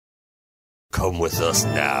Come with us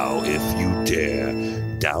now, if you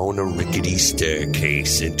dare, down a rickety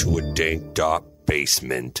staircase into a dank, dark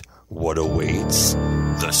basement. What awaits?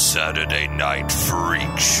 The Saturday Night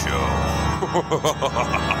Freak Show.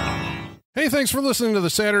 Hey, thanks for listening to the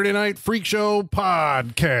Saturday Night Freak Show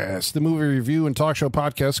podcast. The movie review and talk show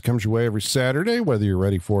podcast comes your way every Saturday, whether you're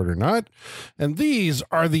ready for it or not. And these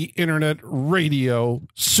are the internet radio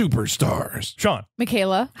superstars. Sean.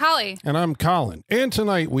 Michaela. Holly. And I'm Colin. And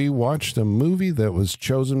tonight we watched a movie that was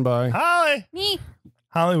chosen by... Holly. Me.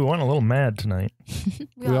 Holly, we went a little mad tonight.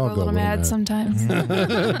 We all go a little mad sometimes.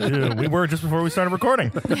 Yeah, we were just before we started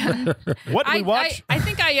recording. Yeah. What did we watch? I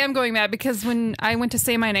think I am going mad because when I went to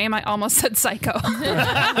say my name, I almost said Psycho. Like,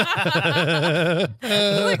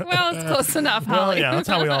 well, it's close enough, Holly. Well, yeah, that's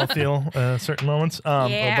how we all feel certain moments.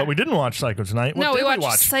 Yeah. But we didn't watch Psycho tonight. What No, did we watched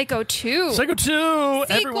watch? Psycho 2. Psycho 2.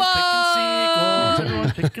 Sequel.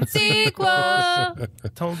 Everyone's picking sequels.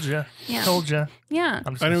 Told ya. Yeah. Told ya. Yeah.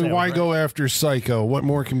 I'm just I gonna mean, say why it, go after Psycho? What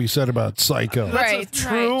more can be said about Psycho? Right.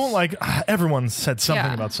 True. Right. Like, everyone said something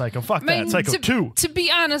Yeah. about Psycho. Fuck I mean, that. Psycho 2. To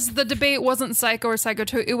be honest, the debate wasn't Psycho or Psycho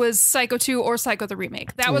 2. It was Psycho 2 or Psycho the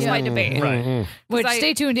remake. That was my debate. Right. Which, I-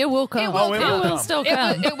 stay tuned, it will come. It will come. It will still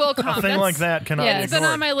come. It will come. A thing like that cannot Yeah, be It's been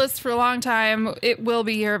ignored. on my list for a long time. It will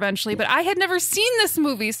be here eventually, but I had never seen this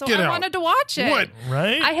movie, so Get I out. wanted to watch it. What?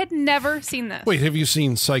 Right? I had never seen this. Wait, have you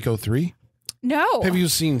seen Psycho 3? No. Have you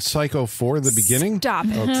seen Psycho 4 in the beginning? Stop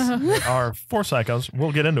it. There are 4 psychos.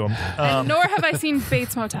 We'll get into them. And nor have I seen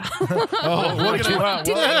Bates Motel. We'll get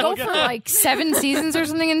Didn't it go for like 7 seasons or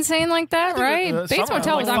something insane like that, right? Bates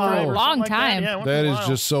Motel was on for a long time. That is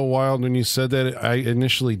just so wild. When you said that, I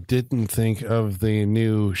initially didn't think of the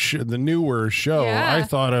newer show. Yeah. I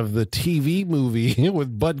thought of the TV movie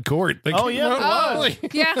with Bud Cort. Oh, yeah, it was.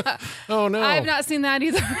 Yeah. Oh, no. I have not seen that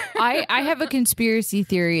either. I have a conspiracy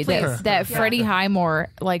theory that Freddie Highmore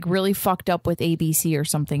like really fucked up with ABC or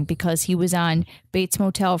something because he was on Bates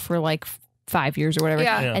Motel for like 5 years or whatever.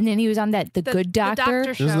 Yeah. Yeah. And then he was on that The Good Doctor.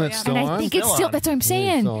 Doctor show, Isn't that yeah. still And I on? think it's Still still, on. that's what I'm Yeah,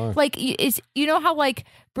 saying. still on. Like, it's, you know how like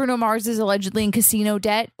Bruno Mars is allegedly in casino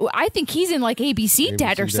debt? I think he's in like ABC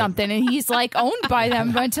debt or debt. something, and he's like owned by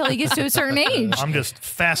them until he gets to a certain age. I'm just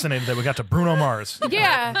fascinated that we got to Bruno Mars.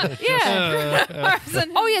 Yeah, yeah.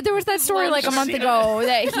 And Oh yeah, there was that story like a month ago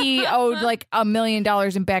that he owed like $1 million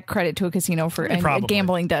in back credit to a casino for and Probably.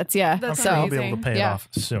 gambling debts. Yeah, That's so I'll be able to pay it Yeah. off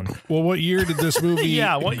soon. Well, what year did this movie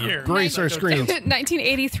Yeah, what year? grace our screens?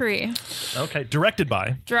 1983. Okay, directed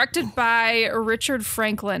by Directed by Richard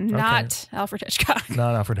Franklin, not Alfred Hitchcock.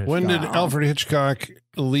 not Alfred Hitchcock. When did Alfred Hitchcock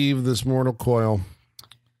leave this mortal coil?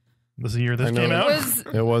 Was the year this I know. came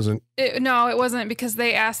out? It wasn't. No, it wasn't because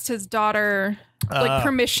they asked his daughter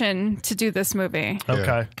permission to do this movie. Okay.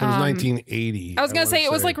 Yeah. It was 1980. I was going to say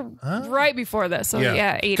it was like right before this. So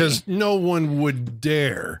yeah 80. Because no one would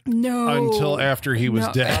dare No. until after he was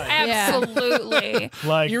No. dead. Absolutely.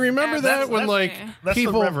 Like, You remember that when like that's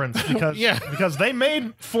people the reverence because Yeah. because they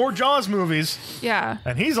made 4 Jaws movies Yeah.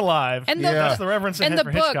 and he's alive. And the- Yeah. That's the reverence in And the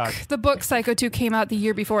for book, Hitchcock. the book Psycho 2 came out the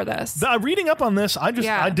year before this. Reading up on this, I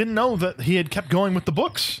didn't know that he had kept going with the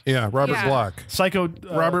books. Yeah, Robert Yeah. Bloch. Psycho.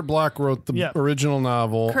 Robert Bloch wrote the yeah. original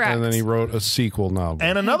novel, Correct. and then he wrote a sequel novel.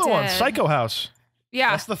 and another one, did. Psycho House.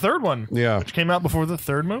 Yeah. That's the third one. Yeah. Which came out before the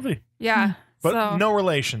third movie. Yeah. But so, no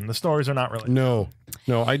relation. The stories are not related. No,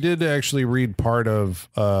 I did actually read part of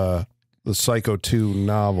the Psycho 2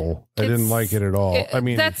 novel. I didn't It's- like it at all. I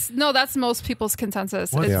mean, that's most people's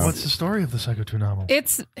consensus. What- It's, What's the story of the Psycho 2 novel?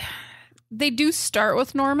 they do start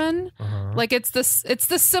with Norman. Uh-huh. Like it's the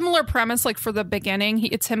similar premise. Like for the beginning,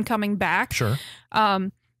 it's him coming back. Sure.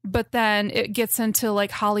 But then it gets into like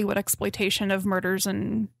Hollywood exploitation of murders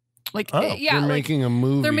and like Oh. yeah, they're like, making a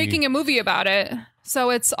movie. they're making a movie about it. So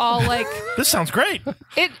it's all like This sounds great.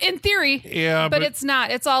 it in theory. Yeah, but it's not.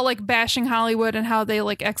 It's all like bashing Hollywood and how they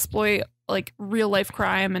like exploit like real life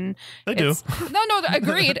crime and They do. No,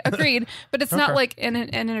 agreed. But it's Okay. not like an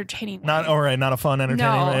entertaining way. Not all right. Not a fun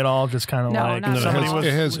entertaining No. way at all. Just kind of No, like not at somebody all. was.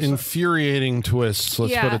 it has infuriating twists.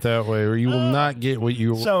 Let's Yeah. put it that way, or you will not get what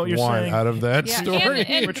you So you're want saying- out of that Yeah. story.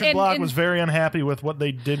 And- Richard Bloch was very unhappy with what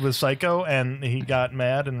they did with Psycho, and he got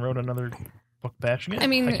mad and wrote another book bashing it. I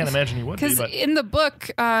mean, I can't imagine he would be. because But in the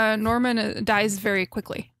book, Norman dies very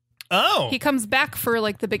quickly. oh, He comes back for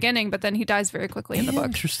like the beginning, but then he dies very quickly in the book.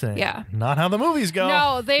 interesting. Yeah. Not how the movies go.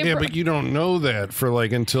 No, they. Yeah, but you don't know that for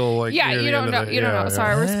like until like Yeah, near you the don't end know. of the- You don't know. yeah,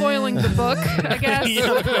 Sorry, we're spoiling the book, I guess.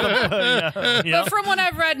 yeah. But from what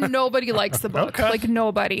I've read, nobody likes the book. Okay. Like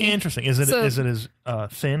nobody. Interesting. Is it So- as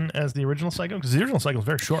thin as the original Psycho? Because the original Psycho is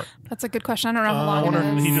very short. That's a good question. I don't know how I long wonder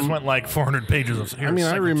it if is. he just went like 400 pages of. I mean,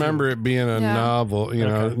 I remember it being a Yeah. novel,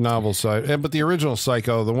 novel side. But the original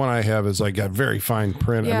Psycho, the one I have, is like got very fine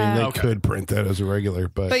print. I Yeah. mean, they could print that as a regular,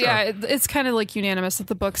 but yeah, it's kind of like unanimous that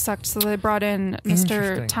the book sucked, so they brought in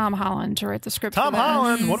Mr. Tom Holland to write the script. Tom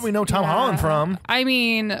Holland, what do we know Tom Holland from? I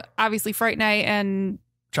mean, obviously Fright Night and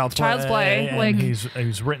Child's Play. And like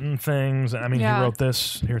he's written things. I mean, he wrote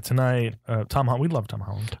this here tonight. Tom Holland, we love Tom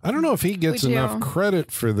Holland. I don't know if he gets enough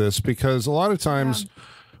credit for this, because a lot of times. Yeah.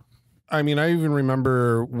 I mean, I even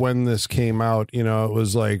remember when this came out, you know, it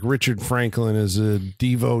was like Richard Franklin is a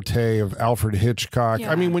devotee of Alfred Hitchcock.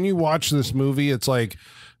 Yeah. I mean, when you watch this movie, it's like,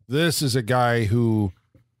 this is a guy who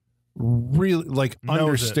really like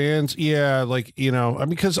understands. Yeah. Like, you know,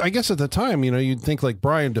 because I guess at the time, you know, you'd think like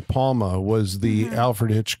Brian De Palma was the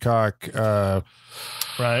Alfred Hitchcock.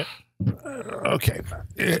 Right. Okay.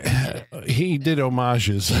 He did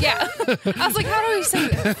homages. Yeah. I was like, how do we say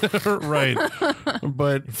this? Right.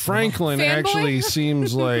 But Franklin actually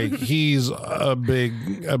seems like he's also a big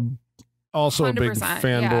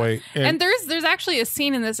fanboy. Yeah. And there's actually a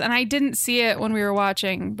scene in this, and I didn't see it when we were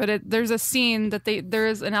watching, but there's a scene that there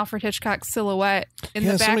is an Alfred Hitchcock silhouette in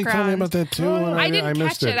the background. Somebody told me about that too. I didn't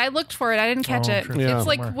catch it. I looked for it. I didn't catch it. Yeah. It's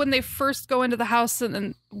like when they first go into the house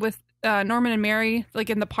and with Norman and Mary, like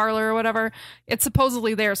in the parlor or whatever. It's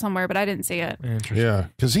supposedly there somewhere, but I didn't see it. Yeah,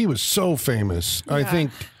 because he was so famous. Yeah. I think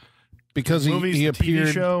because he appeared.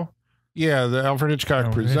 TV show? Yeah, the Alfred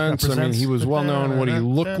Hitchcock Presents. I mean, he was well known what he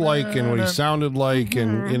looked like and what he sounded like,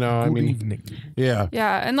 and you know, I mean, yeah,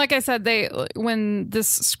 and like I said, when this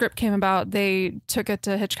script came about, they took it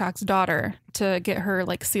to Hitchcock's daughter to get her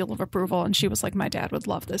like seal of approval, and she was like, "My dad would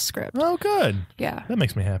love this script." Oh, good. Yeah, that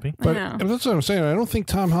makes me happy. But that's what I'm saying. I don't think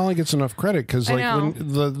Tom Holland gets enough credit, because like when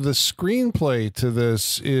the screenplay to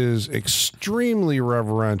this is extremely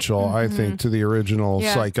reverential. I think to the original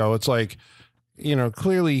Psycho. It's like, you know,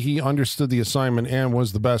 clearly he understood the assignment and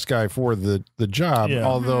was the best guy for the job. Yeah.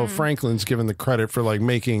 Although Franklin's given the credit for like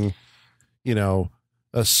making, you know,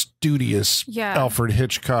 a studious Alfred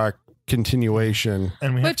Hitchcock continuation.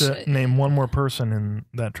 And we have to name one more person in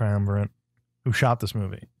that triumvirate who shot this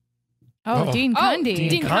movie. Dean Cundy.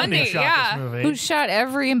 Dean Cundy shot this movie. Who shot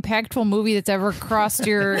every impactful movie that's ever crossed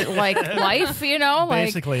your like life, you know? Like,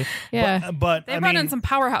 basically. Yeah. But they brought in some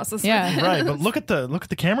powerhouses. Yeah. Right. But look at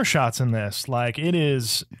the camera shots in this. Like, it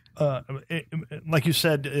is like you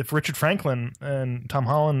said, if Richard Franklin and Tom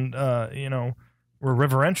Holland you know, were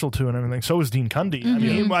reverential to it and everything, so was Dean Cundy. I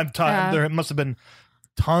mean, there must have been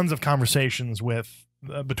tons of conversations with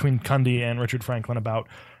between Cundy and Richard Franklin about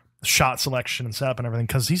shot selection and setup and everything,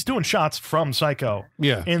 because he's doing shots from Psycho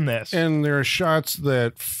in this, and there are shots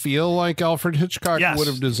that feel like Alfred Hitchcock would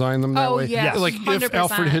have designed them that way. Like 100%. If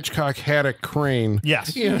Alfred Hitchcock had a crane,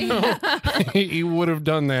 you know, he would have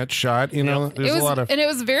done that shot. You know, there's a lot of, and it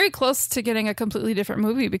was very close to getting a completely different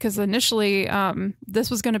movie, because initially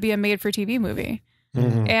this was going to be a made-for-TV movie.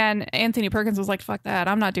 And Anthony Perkins was like, fuck that,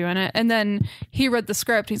 I'm not doing it. And then he read the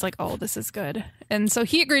script. He's like, oh, this is good. And so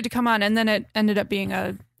he agreed to come on, and then it ended up being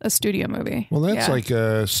a studio movie. Well, that's like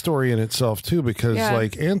a story in itself too, because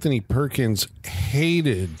like Anthony Perkins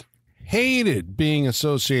hated being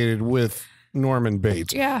associated with Norman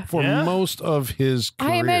Bates for most of his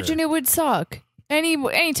career. I imagine it would suck.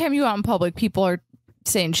 Anytime you out in public, people are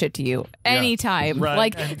saying shit to you anytime.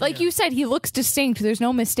 Right. Like you said, he looks distinct. There's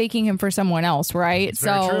no mistaking him for someone else, right? It's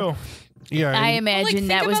very true. Yeah, I imagine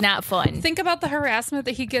that was not fun. Think about the harassment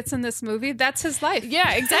that he gets in this movie. That's his life.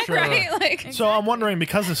 Yeah, exactly. Right? Like, so I'm wondering,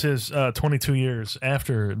 because this is 22 years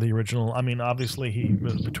after the original, I mean, obviously he,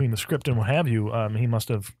 between the script and what have you, he must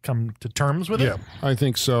have come to terms with it. Yeah, I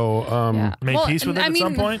think so. Made peace with it at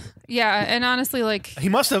some point. Yeah, and honestly, like, he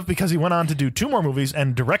must have, because he went on to do 2 more movies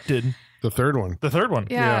and directed the third one.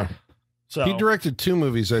 Yeah. So he directed 2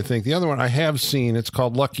 movies, I think. The other one I have seen. It's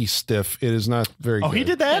called Lucky Stiff. It is not very good. Oh, he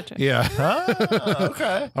did that? Yeah.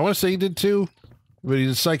 Okay. I want to say he did 2, but he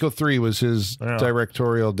did Psycho 3 was his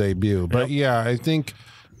directorial debut. But I think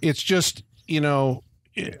it's just, you know,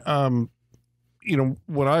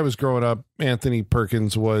 when I was growing up, Anthony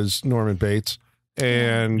Perkins was Norman Bates.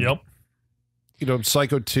 And, you know,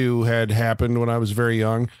 Psycho 2 had happened when I was very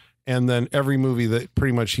young. And then every movie that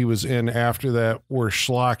pretty much he was in after that were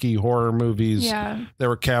schlocky horror movies that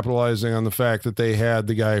were capitalizing on the fact that they had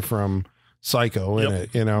the guy from Psycho in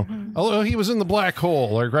it, you know. Although he was in The Black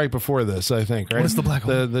Hole, like right before this, I think, right? What's The Black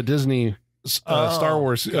Hole? The Disney Star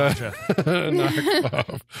Wars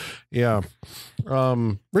knockoff. Yeah.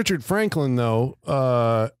 Richard Franklin, though,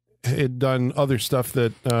 had done other stuff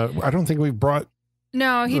that I don't think we've brought.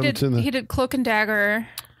 No, he did Cloak and Dagger.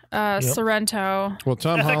 Sorrento. Well,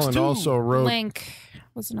 Tom Holland also wrote Link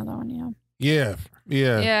was another one. Yeah.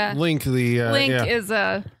 Link. Link is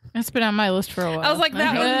a It's been on my list for a while. I was like,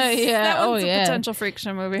 that one's a potential freak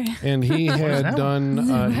show movie. And he had done,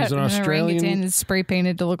 he's an Australian. Orangutan is spray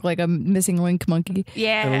painted to look like a missing link monkey.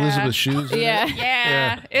 Yeah. And Elizabeth Shoes.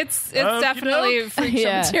 Yeah. It's definitely freak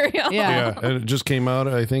show material. Yeah. And it just came out,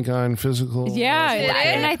 I think, on physical. Yeah.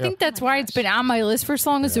 And I think that's why it's been on my list for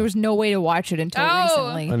so long, as there was no way to watch it until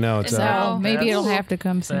recently. And now it's so out. maybe it'll have to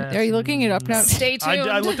come soon. Are you looking it up now? Stay tuned.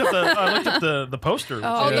 I looked up the poster.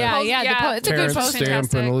 Oh, yeah. It's a good Terrence poster.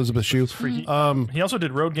 Stamp and Elizabeth Shue. He also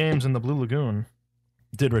did Road Games in the Blue Lagoon.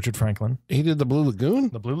 Did Richard Franklin? He did the Blue Lagoon?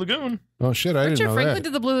 The Blue Lagoon. Oh shit! I didn't know Richard Franklin that.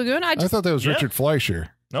 did the Blue Lagoon. I thought that was Richard Fleischer.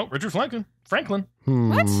 No, Richard Franklin.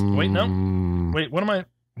 What? Wait, no. Wait, what am I?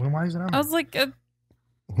 Why is it on? I was like, oh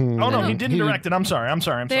no, he didn't direct it. I'm sorry.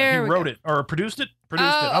 He wrote it or produced it.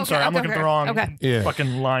 I'm sorry. I'm looking at the wrong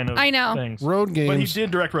fucking line of things. Road Games. But he did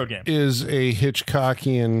direct Road Games. Is a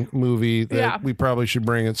Hitchcockian movie that we probably should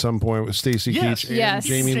bring at some point with Stacey Keach and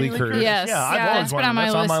Jamie Lee Curtis. Yes. I've always been on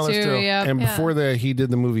my list too. Yeah. And before that, he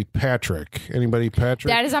did the movie Patrick. Anybody Patrick?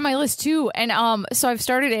 That is on my list too. And so I've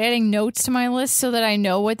started adding notes to my list so that I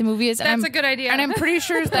know what the movie is. That's a good idea. And I'm pretty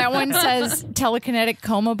sure that one says Telekinetic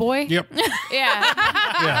Coma Boy. Yep.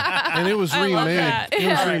 Yeah. And it was remade. It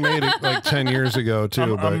was remade like 10 years ago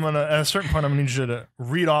too. At a certain point, I'm going to need you to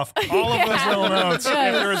read off all of those little notes if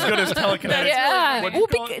they're as good as Telekinetic. Yeah.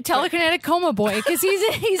 Telekinetic Coma Boy, because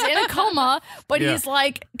he's in a coma, but he's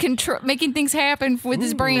like making things happen with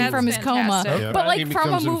his brain from his coma. Yeah. But like he from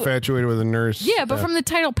becomes infatuated with a nurse. Yeah, but from the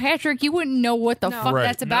title Patrick, you wouldn't know what the fuck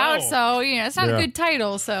that's about. No. So it's not a good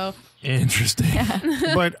title. So interesting.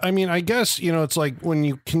 But I mean, I guess it's like when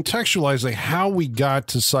you contextualize like how we got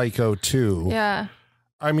to Psycho 2. Yeah.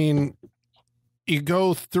 I mean, you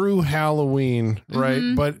go through Halloween,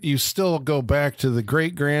 right? But you still go back to the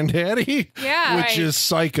great granddaddy, which is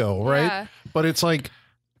Psycho, right? Yeah. But it's like,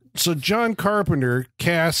 so John Carpenter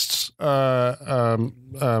casts Janet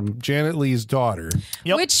Leigh's daughter,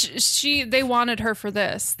 which they wanted her for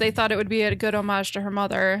this. They thought it would be a good homage to her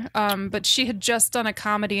mother. But she had just done a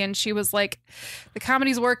comedy, and she was like, "The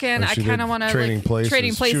comedy's working. I kind of want to Trading Places."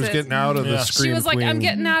 She was getting out of the Scream She was like, Queen. "I'm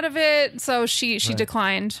getting out of it." So she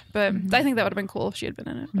declined. But I think that would have been cool if she had been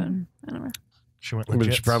in it. But I don't know. She went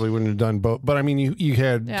But she probably wouldn't have done both. But I mean, you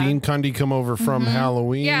had Dean Cundy come over from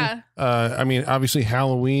Halloween. Yeah. I mean, obviously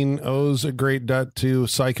Halloween owes a great debt to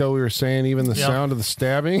Psycho. We were saying even the sound of the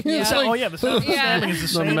stabbing. Yeah. It's like, the sound of the stabbing is the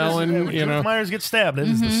same. The melon, when Myers gets stabbed, it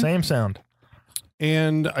is the same sound.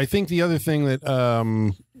 And I think the other thing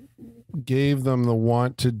that gave them the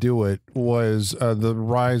want to do it was the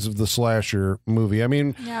rise of the slasher movie. I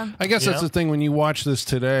mean, I guess that's the thing. When you watch this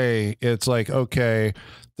today, it's like, okay,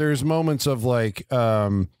 there's moments of like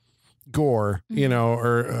gore,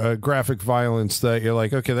 or graphic violence that you're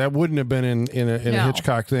like, okay, that wouldn't have been in a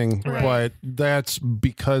Hitchcock thing, but that's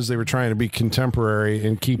because they were trying to be contemporary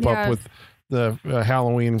and keep up with the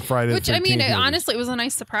Halloween Friday. Which, I mean, honestly, it was a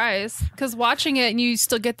nice surprise because watching it and you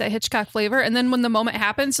still get that Hitchcock flavor. And then when the moment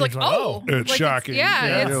happens, you're like, oh, it's like, shocking.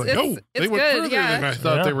 It's they went good. further than I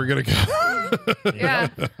thought they were going to go.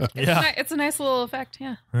 It's a nice little effect.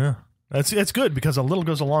 Yeah. It's good because a little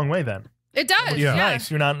goes a long way then. It does. It's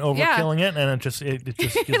nice. You're not overkilling it, and it just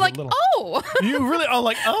gives you're like, a little. Oh, you really are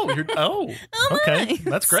like, okay,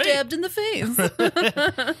 that's great. Stabbed in the face.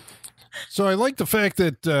 So I like the fact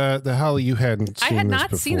that Holly, you hadn't seen I had this not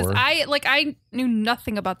before. seen this. I knew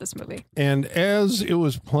nothing about this movie. And as it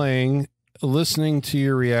was playing, listening to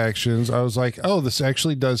your reactions, I was like, oh, this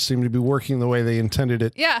actually does seem to be working the way they intended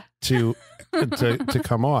it to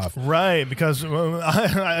come off. Right, because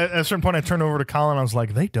at a certain point I turned over to Colin and I was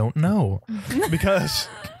like, they don't know. Because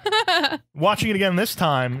watching it again this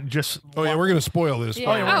time, just... Oh, yeah, we're going to spoil this. Yeah.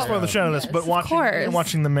 Oh, yeah, we're going to spoil the shit out of this. But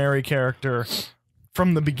watching the Mary character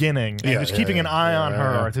from the beginning and just keeping an eye on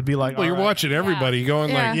her to be like... Well, you're watching everybody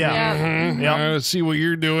going like, I see what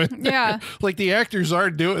you're doing. Yeah. Like the actors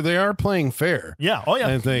they are playing fair. Yeah. Oh, yeah.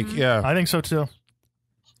 I think, I think so, too.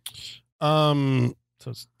 So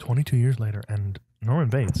it's 22 years later, and Norman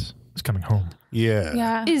Bates is coming home.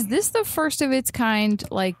 Yeah. Is this the first of its kind,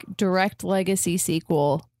 like, direct legacy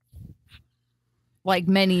sequel? Like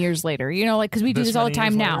many years later, because we do this all the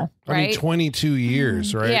time now, right? I mean, 22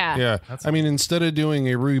 years, right? Yeah. I mean, instead of doing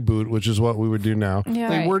a reboot, which is what we would do now,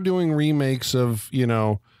 they were doing remakes of,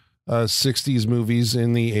 60s movies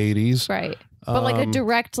in the 80s. Right. But like a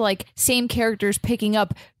direct, like, same characters picking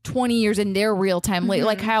up 20 years in their real time,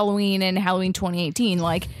 like Halloween and Halloween 2018.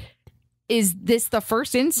 Like, is this the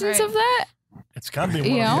first instance of that? It's got to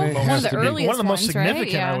be one of the most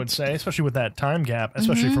significant, right? I would say, especially with that time gap,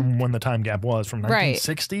 especially from when the time gap was from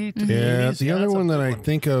 1960 to the 80s. The other one that I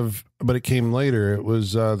think of, but it came later, it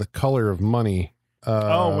was The Color of Money.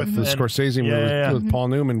 with the Scorsese movie with Paul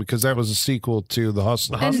Newman, because that was a sequel to The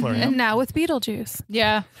Hustler. And now with Beetlejuice.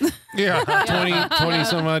 Yeah. Yeah, 20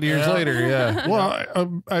 some odd years later. Yeah.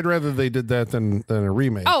 Well, I'd rather they did that than a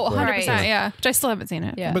remake. Oh, but- 100%. Yeah. Which I still haven't seen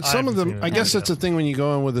it. Yeah. But some of them, I guess that's the thing when you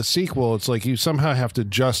go in with a sequel, it's like you somehow have to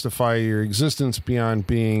justify your existence beyond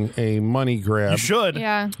being a money grab. You should.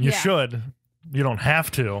 Yeah. You should. You don't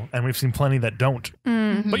have to, and we've seen plenty that don't.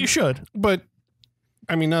 But you should. But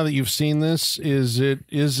I mean, now that you've seen this, does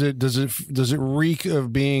it reek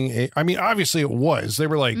of being a, I mean, obviously it was. They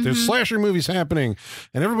were like, there's slasher movies happening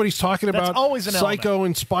and everybody's talking about always an Psycho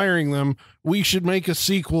inspiring them. We should make a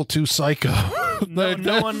sequel to Psycho.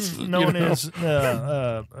 No one is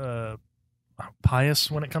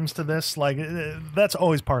pious when it comes to this. Like, that's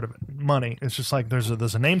always part of it. Money. It's just like there's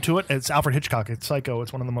a name to it. It's Alfred Hitchcock. It's Psycho.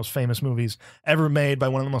 It's one of the most famous movies ever made by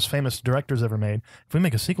one of the most famous directors ever made. If we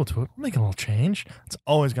make a sequel to it, we'll make a little change. It's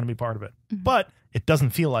always going to be part of it. But it doesn't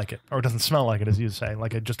feel like it, or it doesn't smell like it, as you say,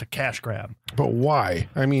 like just a cash grab. But why?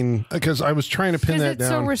 I mean, because I was trying to pin that it's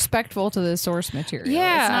down. so respectful to the source material.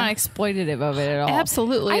 Yeah. It's not exploitative of it at all.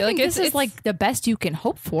 Absolutely. I think this is like the best you can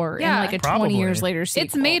hope for in like a 20 years later sequel.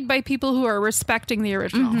 It's made by people who are respecting the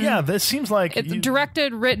original. Yeah, this seems like It's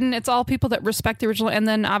directed, written. It's all people that respect the original, and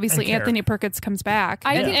then obviously And care. Anthony Perkins comes back.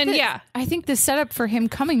 I think the setup for him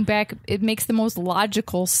coming back, it makes the most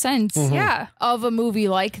logical sense. Yeah. Of a movie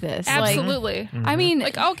like this. Absolutely. I mean,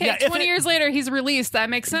 Like, okay, Yeah, if 20 it- years later, he's released. That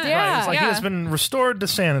makes sense. Yeah. It's like he has been restored to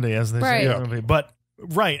sanity, as they say in the movie. But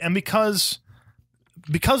and because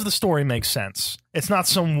the story makes sense, it's not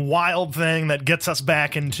some wild thing that gets us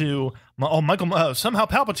back into Michael. Somehow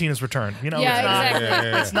Palpatine has returned. You know,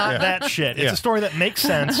 it's not that shit. It's a story that makes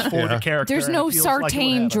sense for the character. there's and no it feels like it would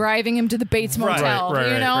Sartain happen. driving him to the Bates Motel.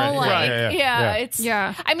 right, you know, right, like right. it's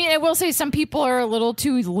I mean, I will say some people are a little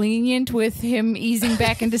too lenient with him easing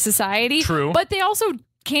back into society. True. But they also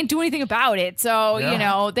can't do anything about it. So, you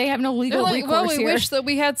know, they have no legal They're like, well, recourse we here. wish that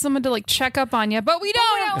we had someone to like check up on you, but we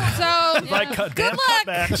don't. So Like good luck.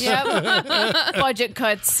 cutbacks. Yep. Budget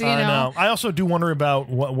cuts, you I know. know. I also do wonder about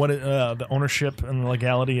the ownership and the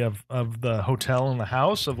legality of the hotel and the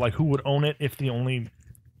house, of like who would own it if the only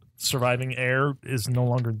surviving heir is no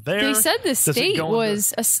longer there. They said the Does it state go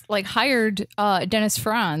into- was hired Dennis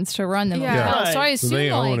Franz to run the motel. Right. So I So assume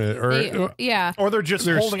they own like, it, or- or they're just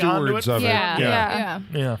They're holding on to stewards it. of it.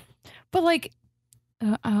 yeah. But like,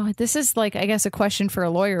 this is like, I guess, a question for a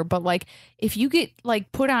lawyer. But like, if you get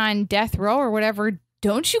like put on death row or whatever,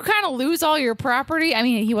 don't you kind of lose all your property? I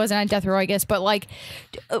mean, he wasn't on death row, I guess. But like,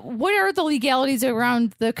 what are the legalities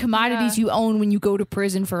around the commodities you own when you go to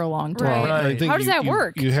prison for a long time? Right. I think How does that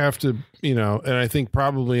work? You have to, you know, and I think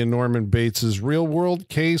probably in Norman Bates's real world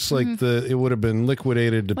case, like it would have been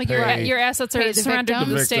liquidated to Like pay. your assets Pay are the surrendered to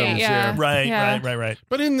the victims. state. Yeah. Right.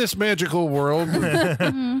 But in this magical world,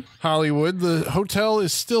 Hollywood, the hotel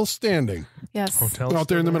is still standing Yes. Hotels out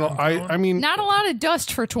there in the middle. I mean, Not a lot of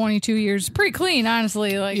dust for 22 years. Pretty clean,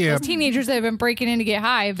 honestly. Like Yeah. those teenagers that have been breaking in to get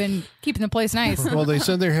high have been keeping the place nice. well, they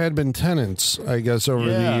said there had been tenants, I guess, over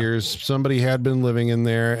the years. Somebody had been living in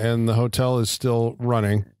there, and the hotel is still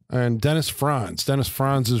running. And Dennis Franz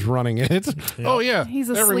is running it. Oh yeah, He's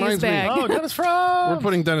a that reminds me. sleazebag. Oh, Dennis Franz. We're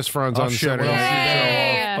putting Dennis Franz on shit, Saturday we're Night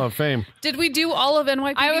Yeah. Show of Fame. Did we do all of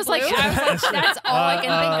NYPD I was like, Blue? that's all I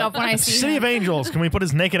can think of when I see City him. of Angels. Can we put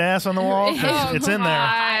his naked ass on the wall? 'Cause it's in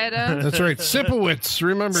there. God. That's right, Sipowicz.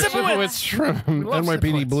 Remember Sipowicz from love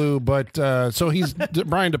NYPD Sipowicz. Blue, but so he's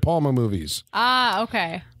Brian De Palma movies. Ah,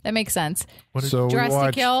 okay. That makes sense. So we Dressed to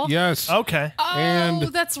watched, Kill? yes, Okay. Oh, And-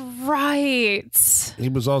 that's right. he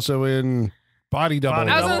was also in Body Double. Body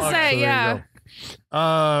I was Double. gonna Okay, say, So there yeah.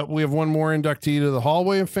 you go. We have one more inductee to the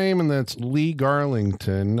Hallway of Fame, and that's Lee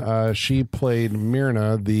Garlington. She played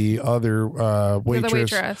Myrna, the other waitress. The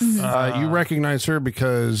waitress. You recognize her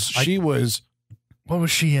because she was What was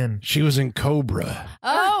she in? in Cobra.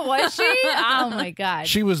 Oh, was she? Oh my god.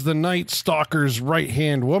 She was the Night Stalker's right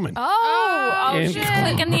hand woman. Oh In shit. Cobra.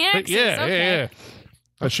 Clicking the axes. Yeah.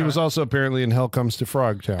 She was also apparently in Hell Comes to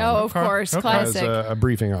Frogtown. Oh, of course. Okay. as Classic. a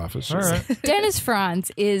briefing officer. All right. Dennis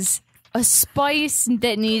Franz is a spice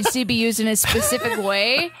that needs to be used in a specific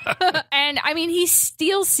way. And I mean, he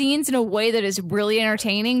steals scenes in a way that is really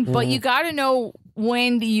entertaining, but you got to know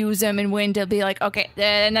when to use them and when to be like, okay,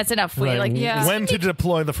 and that's enough. Right. Like, Yeah. When to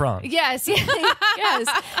deploy the Franz. yes, yes.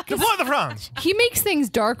 Deploy the Franz. He makes things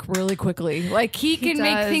dark really quickly. Like he can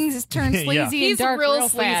make does. things turn sleazy Yeah. and He's dark real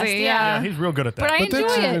fast. sleazy, Yeah. Yeah, he's real good at that. But I But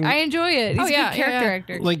that's enjoy it. even- I enjoy it. He's a yeah, good character yeah.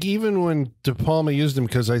 actor. Like even when De Palma used him,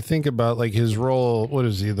 because I think about like his role. What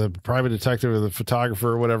is he? The private detective or the photographer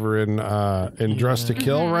or whatever in Dress to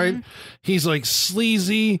Kill, right? He's like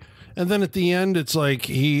sleazy And then at the end, it's like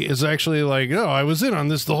he is actually like, "Oh, I was in on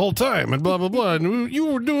this the whole time," and blah blah blah, and you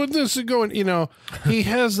were doing this and going, he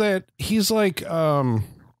has that. He's like, not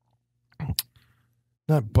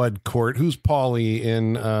Bud Cort. Who's Paulie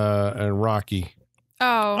in Rocky?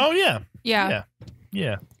 Oh yeah.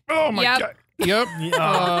 Oh my god. Yep.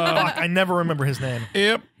 Fuck, I never remember his name.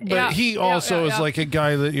 Yep. But he also is like a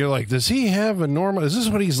guy that you're like, does he have a normal? Is this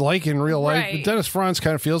what he's like in real life? Right. But Dennis Franz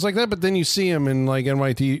kind of feels like that. But then you see him in like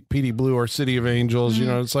NYPD Blue or City of Angels.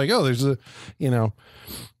 It's like, oh, there's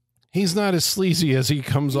he's not as sleazy as he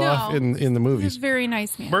comes off in the He's movies. a very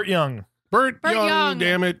nice man. Burt Young. Burt Young, Young.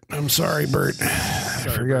 damn it. I'm sorry, Burt. I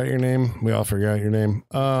forgot your name. We all forgot your name.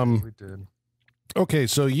 We did. Okay,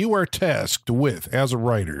 so you are tasked with, as a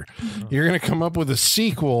writer, you're going to come up with a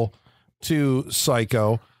sequel to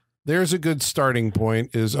Psycho. There's a good starting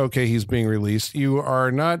point is, okay, he's being released. You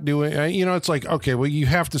are not doing, it's like, okay, well, you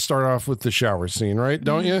have to start off with the shower scene, right?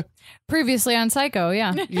 Don't you? Previously on Psycho,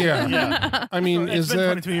 yeah. Yeah. I mean, It's is been that...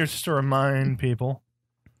 22 years just to remind people.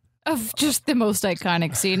 Of just the most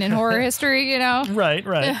iconic scene in horror history, Right.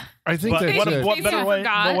 I think But that's what it. better way?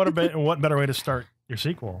 forgot. What better way to start your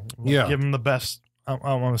sequel? Yeah. Give him the best. I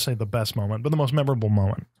don't want to say the best moment, but the most memorable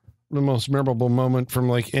moment. The most memorable moment from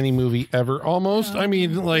like any movie ever, almost. I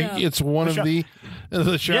mean, like it's one of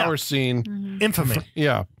the shower scene. Infamy.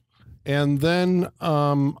 Yeah. And then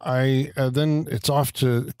then it's off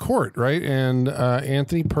to court, right? And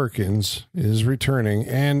Anthony Perkins is returning,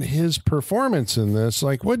 and his performance in this,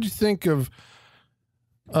 like, what do you think of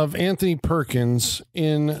Anthony Perkins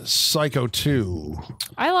in Psycho 2?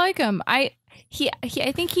 I like him. I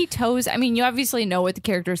think he toes. I mean, you obviously know what the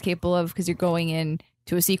character is capable of because you're going in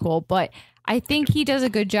to a sequel, but I think he does a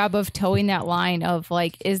good job of towing that line of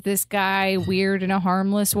like, is this guy weird in a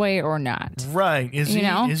harmless way or not? Right. Is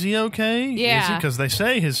he okay? Yeah. Because they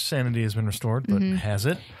say his sanity has been restored, but has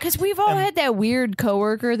it? Because we've all had that weird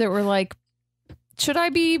coworker that we're like, should I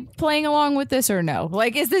be playing along with this or no?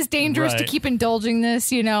 Like, is this dangerous to Right. keep indulging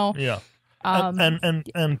this, Yeah.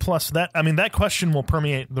 And plus that, I mean, that question will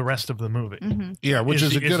permeate the rest of the movie. Yeah, which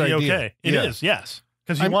is a good idea. Okay? It is, yes.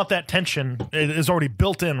 Because you want that tension. It is already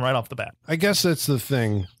built in right off the bat. I guess that's the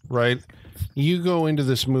thing, right? You go into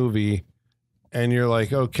this movie and you're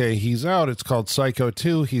like, okay, he's out. It's called Psycho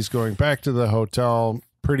 2. He's going back to the hotel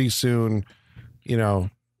pretty soon.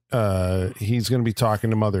 He's going to be talking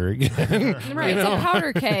to Mother again. right? It's a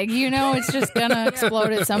powder keg. It's just gonna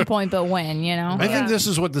explode at some point, but when? I think this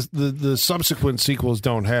is what the subsequent sequels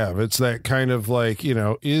don't have. It's that kind of like,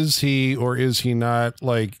 is he or is he not,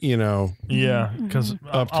 like, Yeah, because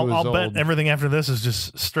I'll bet everything after this is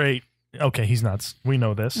just straight. Okay, he's nuts. We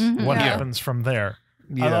know this. What happens from there?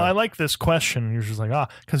 Yeah. I like this question. You're just like,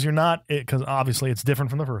 because you're not, because obviously it's different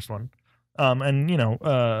from the first one.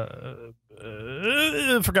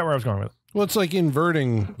 Forgot where I was going with it. Well, it's like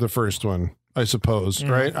inverting the first one, I suppose,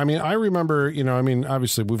 right? I mean, I remember,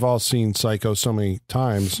 obviously we've all seen Psycho so many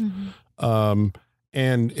times, and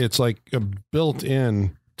it's like built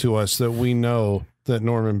in to us that we know that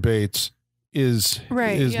Norman Bates is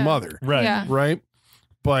his mother, Right. Yeah. right?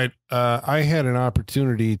 But I had an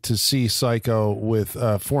opportunity to see Psycho with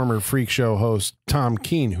former Freak Show host Tom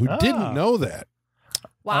Keene, who didn't know that.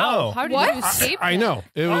 Wow. Oh. How did What? you escape? I know.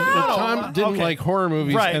 It was Tom didn't Okay. like horror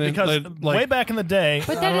movies, Right, and because way back in the day,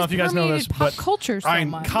 But I that don't know has if you guys know this, permeated pop but culture so I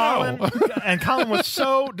much. Colin was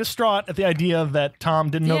so distraught at the idea that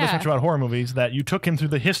Tom didn't know this Yeah. much about horror movies that you took him through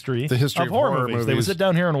the history of horror movies. They would sit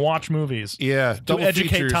down here and watch movies. Yeah, double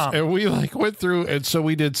educate features. Tom. And we went through, and so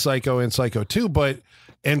we did Psycho and Psycho 2,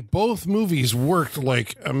 and both movies worked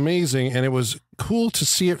like amazing, and it was cool to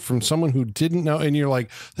see it from someone who didn't know, and you're like,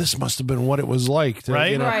 this must have been what it was like to,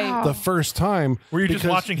 Right? Right. the first time. Were you just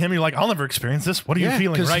watching him and you're like, I'll never experience this? What are you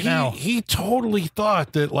feeling 'cause right now? He totally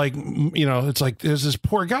thought that, like, it's like there's this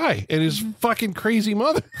poor guy and his fucking crazy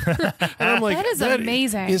mother. And I'm like, That is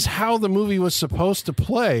amazing. Is how the movie was supposed to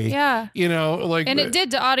play. Yeah. Like, And it did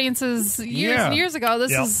to audiences years and years ago. This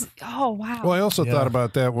Yep. is, oh, wow. Well, I also Yeah. thought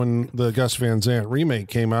about that when the Gus Van Sant remake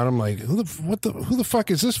came out. I'm like, who the fuck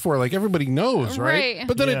is this for? Like, everybody knows, right? Right.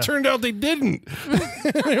 But then Yeah. it turned out they didn't.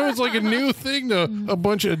 It was like a new thing to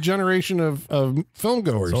a generation of film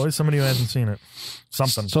goers. There's always somebody who hasn't seen it.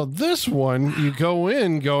 Something. So this one, you go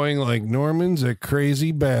in going like, Norman's a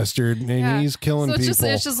crazy bastard and Yeah. he's killing So people.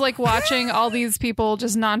 it's just like watching all these people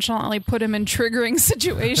just nonchalantly put him in triggering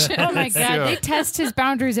situations. Oh my god! Yeah. They test his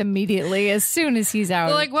boundaries immediately as soon as he's out.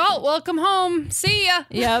 They're like, well, welcome home. See ya.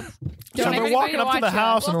 yep. So Don't they're everybody walking up to watch the it.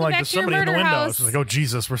 house and they're Welcome like, back there's to your somebody in the murder window. house. It's like, oh,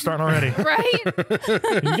 Jesus, we're starting already.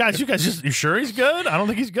 Right? you guys just, you sure he's good? I don't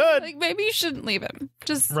think he's good. Like, maybe you shouldn't leave him.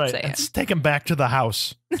 Just Right. say it. Let's take him back to the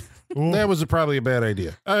house. that was probably a bad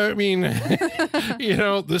idea. I mean,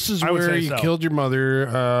 this is where you killed your mother.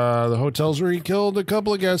 The hotel's where you killed a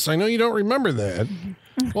couple of guests. I know you don't remember that.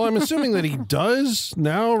 Well, I'm assuming that he does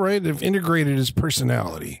now, right? They've integrated his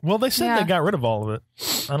personality. Well, they said they got rid of all of it.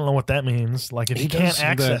 I don't know what that means. Like, if he can't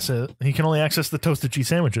access it, he can only access the toasted cheese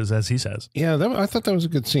sandwiches, as he says. Yeah, I thought that was a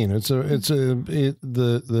good scene. He's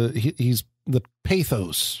the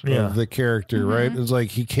pathos of the character, right? It's like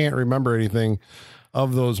he can't remember anything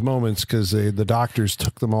of those moments because the doctors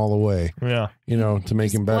took them all away. Yeah, to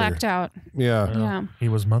make him better. Blacked out. Yeah. He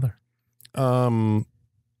was mother.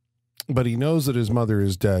 But he knows that his mother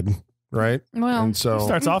is dead, right? Well, and so he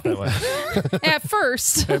starts off that way. At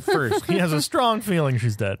first, he has a strong feeling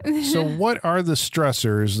she's dead. So what are the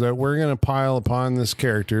stressors that we're going to pile upon this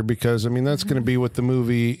character? Because, I mean, that's going to be what the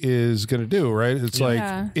movie is going to do, right? It's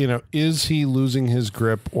like, is he losing his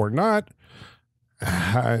grip or not?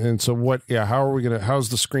 And so how are we going to, how's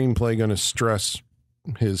the screenplay going to stress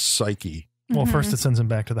his psyche? Well, first it sends him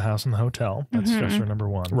back to the house in the hotel. That's stressor number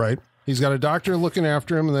one. Right. He's got a doctor looking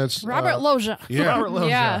after him. And that's Robert Loggia. Yeah. Robert Loggia.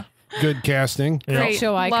 Yeah. Good casting. Great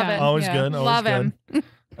show icon. Love it. Always good. Always Love good.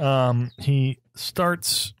 him. He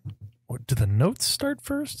starts. Do the notes start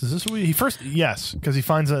first? Is this what he first? Yes, because he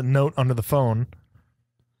finds a note under the phone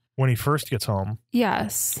when he first gets home.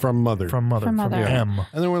 Yes. From mother. From M.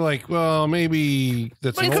 And then we're like, well, maybe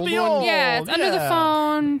that's But an it could old be one. old. Yeah, it's under the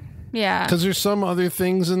phone. Yeah. Because there's some other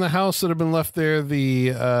things in the house that have been left there.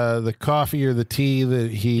 The coffee or the tea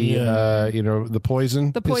that he, the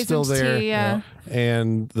poison is still there. Tea, yeah.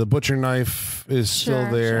 And the butcher knife is still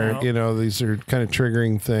there. Sure. These are kind of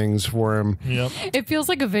triggering things for him. Yep. It feels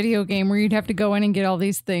like a video game where you'd have to go in and get all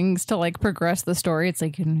these things to like progress the story. It's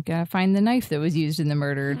like you gotta find the knife that was used in the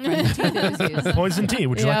murder. Find the tea that was used. Poison tea.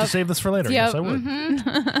 Would you like to save this for later? Yep. Yes, I would.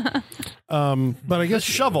 But I guess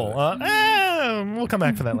Shovel. We'll come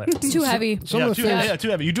back for that later. It's too heavy. some of the too things, heavy. Too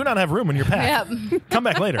heavy. You do not have room in your pack. Yep. Come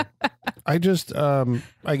back later. I just,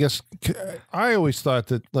 I guess, I always thought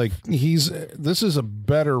that like this is a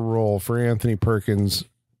better role for Anthony Perkins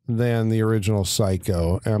than the original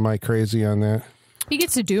Psycho. Am I crazy on that? He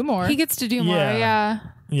gets to do more. He gets to do more. Yeah.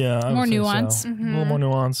 Yeah, I More would say nuance. so. A little more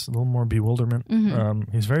nuance, a little more bewilderment.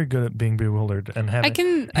 He's very good at being bewildered and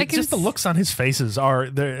having. I can just the looks on his faces are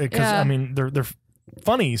there because I mean they're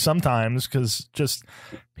funny sometimes because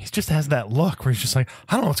he just has that look where he's just like,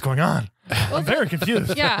 I don't know what's going on. I'm very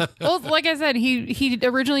confused. Yeah. Well, like I said, he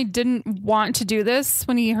originally didn't want to do this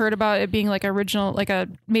when he heard about it being like a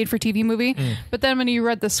made for TV movie. But then when he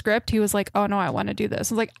read the script, he was like, oh no, I want to do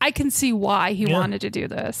this. I was like, I can see why he wanted to do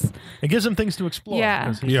this. It gives him things to explore.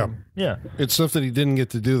 Yeah. Yeah. It's stuff that he didn't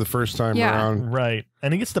get to do the first time around. Right.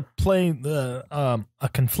 And he gets to play a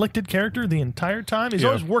conflicted character the entire time. He's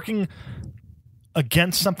always working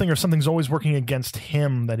against something or something's always working against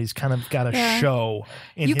him that he's kind of got to show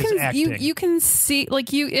in his acting. You can see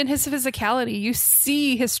like in his physicality, you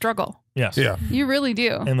see his struggle. Yes. Yeah. You really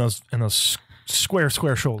do. And those square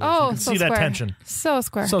shoulders. Oh, you can so see square. that tension. So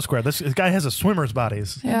square. So square. This guy has a swimmer's body.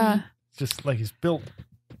 It's just like he's built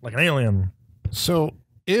like an alien. So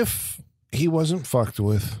if he wasn't fucked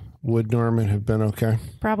with, would Norman have been okay?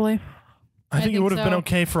 Probably. I think he would have been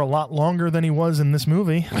okay for a lot longer than he was in this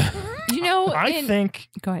movie. I think.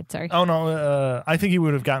 Go ahead. Sorry. Oh no, I think he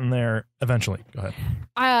would have gotten there eventually. Go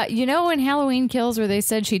ahead. In Halloween Kills, where they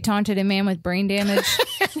said she taunted a man with brain damage.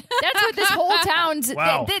 That's what this whole town's.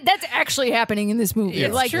 Wow. That's actually happening in this movie. Yeah,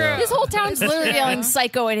 like this whole town's literally yelling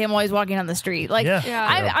 "psycho" at him while he's walking down the street. Like,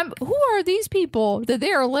 I'm. Who are these people that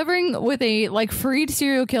they are living with a like freed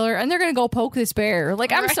serial killer and they're gonna go poke this bear?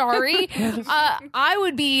 Like, I'm sorry. I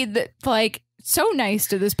would be so nice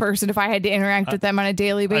to this person if I had to interact with them on a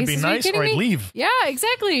daily basis. I'd be nice or I'd leave. Yeah,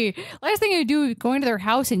 exactly. Last thing I'd do is going to their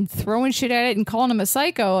house and throwing shit at it and calling them a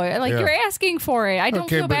psycho. Like, you're asking for it. I don't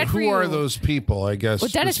feel bad for you. Who are those people, I guess? Well,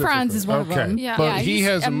 Dennis Franz is one of them. Yeah. But he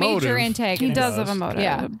has a motive. major antagonist. He does have a motive.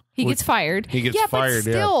 Yeah. He gets fired. He gets fired,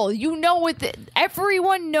 but still,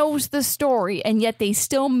 everyone knows the story, and yet they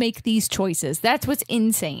still make these choices. That's what's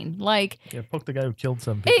insane. Like, poke the guy who killed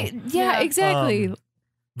some people. Exactly.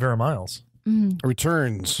 Vera Miles.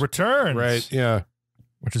 Returns. Right, yeah.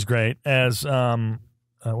 Which is great. As,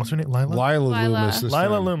 what's her name? Lila Loomis.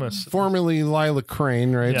 Lila Loomis. Formerly Lila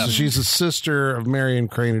Crane, right? Yeah. So she's a sister of Marion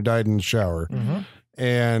Crane who died in the shower.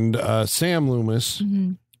 And Sam Loomis.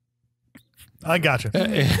 I got you.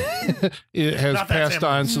 It has passed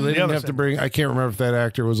on, so they didn't have to bring. I can't remember if that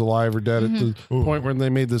actor was alive or dead at the point when they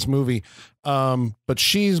made this movie. But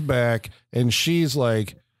she's back, and she's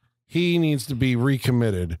like, he needs to be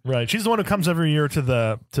recommitted. Right. She's the one who comes every year to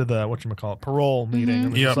the whatchamacallit, parole meeting.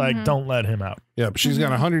 And it's like, don't let him out. Yep. She's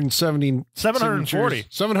got 740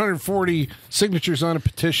 740 signatures on a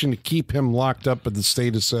petition to keep him locked up, but the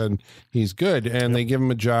state has said he's good, and they give him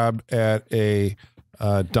a job at a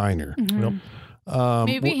diner. Yep.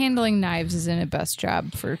 Maybe handling knives isn't a best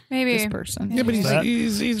job for this person. Yeah, but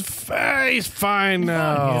he's fine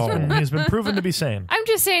now. He's been proven to be sane. I'm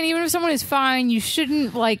just saying, even if someone is fine, you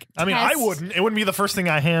shouldn't I mean, I wouldn't. It wouldn't be the first thing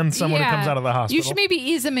I hand someone who comes out of the hospital. You should maybe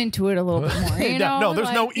ease them into it a little bit more. You know? No,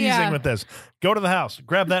 there's no easing with this. Go to the house,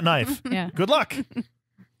 grab that knife. Good luck.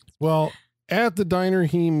 Well, at the diner,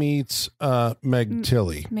 he meets Meg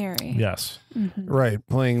Tilly. Mary. Yes. Right,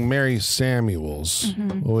 playing Mary Samuels,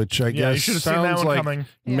 which I guess sounds like coming.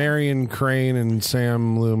 Marion Crane and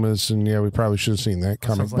Sam Loomis, and we probably should have seen that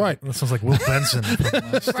coming. That sounds like Will Benson.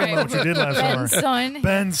 I still know what you did last summer.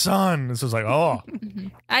 Ben's son. This was like,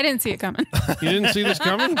 I didn't see it coming. You didn't see this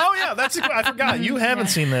coming? Oh yeah, I forgot. You haven't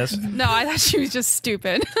seen this. No, I thought she was just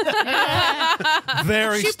stupid.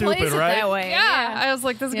 Very she stupid, plays right? It that way. Yeah. I was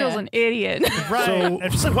like, this girl's an idiot. Right.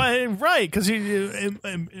 And she's like, why? Right? Because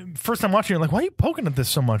first time watching, you're like, why are you poking at this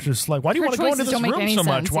so much? It's like, why do you want to go into this room so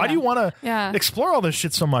much? Why do you want to explore all this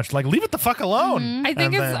shit so much? Like, leave it the fuck alone. I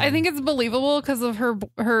think it's believable because of her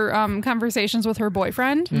conversations with her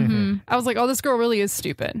boyfriend. I was like, oh, this girl really is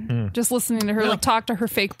stupid. Just listening to her like talk to her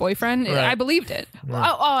fake boyfriend, I believed it.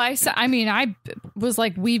 I was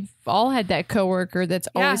like, we've all had that coworker that's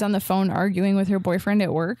always on the phone arguing with her boyfriend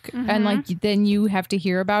at work, and like then you have to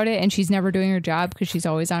hear about it, and she's never doing her job because she's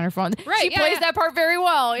always on her phone. Right, she plays that part very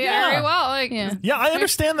well. Very well. Like, I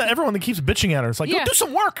understand that everyone that keeps bitching at her, it's like, go do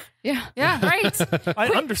some work. Yeah, right. I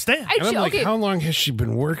understand. And I'm like, how long has she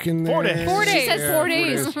been working there? 4 days. 4 days. She said 4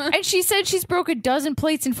 days. And she said she's broke a dozen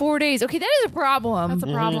plates in 4 days. Okay, that is a problem. That's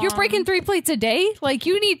a problem. You're breaking 3 plates a day? Like,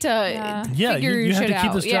 you need to figure your you have shit to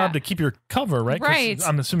keep out. this job to keep your cover, right? Right.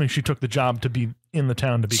 I'm assuming she took the job to be in the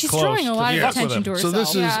town to be She's close. drawing a lot of attention to herself. So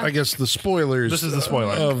this is, I guess, the spoilers. This is the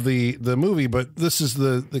spoiler of the movie, but this is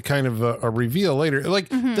the kind of a reveal later. Like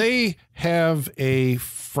they have a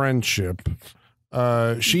friendship.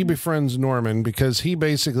 She befriends Norman because he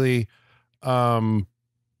basically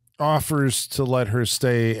offers to let her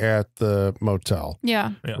stay at the motel.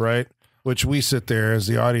 Yeah. Right. Which we sit there as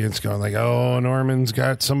the audience going like, oh, Norman's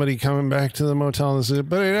got somebody coming back to the motel.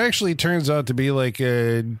 But it actually turns out to be like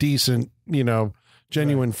a decent,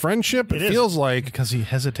 genuine friendship. It feels like. Because he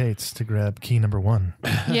hesitates to grab key number 1.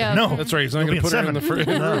 Yeah. No. That's right. He's not going to put her in the room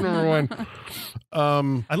number 1.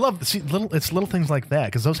 I love little things like that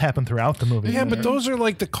because those happen throughout the movie. Yeah, but those are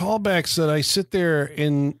like the callbacks that I sit there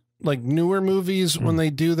in like newer movies when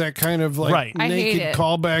they do that kind of like naked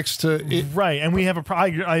callbacks to it. Right, and we have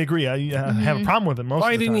I agree. I have a problem with it most of the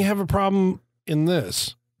time. Why didn't you have a problem in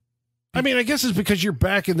this? I mean, I guess it's because you're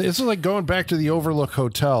back in it's like going back to the Overlook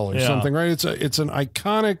Hotel or something, right? It's an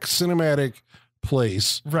iconic cinematic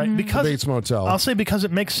place. Right, because Bates Motel. I'll say because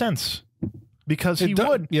it makes sense. Because he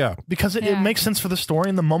would. Yeah. Because it makes sense for the story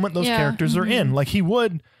and the moment those characters are in. Like he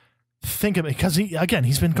would think of it because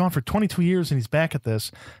he's been gone for 22 years and he's back at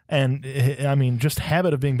this, and I mean, just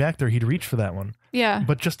habit of being back there, he'd reach for that one. Yeah,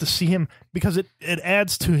 but just to see him, because it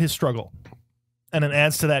adds to his struggle, and it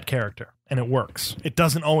adds to that character, and it works. It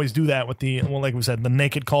doesn't always do that with like we said, the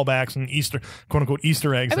naked callbacks and quote unquote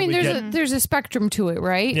Easter eggs. I mean, there's a spectrum to it,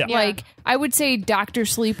 right? Yeah. Like I would say, Dr.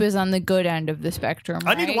 Sleep is on the good end of the spectrum.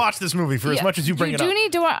 I need to watch this movie for as much as you bring it up. You do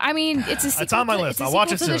need to. I mean, it's a sequel. It's on my list. I'll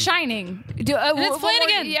watch it soon. To The Shining. It's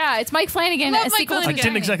Flanagan. Yeah, it's Mike Flanagan. Love Mike Flanagan. I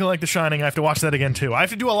didn't exactly like The Shining. I have to watch that again too. I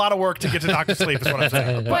have to do a lot of work to get to Dr. Sleep. Is what I'm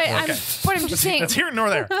saying. But I'm just saying. That's here nor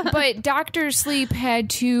there. But Dr. Sleep had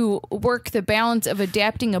to work the balance of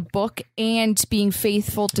adapting a book and being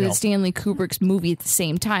faithful to Stanley Kubrick's movie at the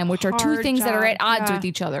same time, which are two things that are at odds with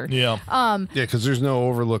each other. Yeah. Because there's no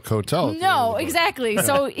Overlook Hotel. No, exactly.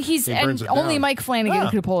 So and only Mike Flanagan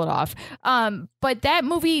could pull it off. But that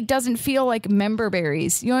movie doesn't feel like member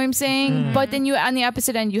berries. You know what I'm saying? But then on the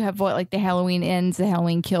opposite end, you have like the Halloween ends, the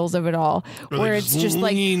Halloween kills of it all, where it's just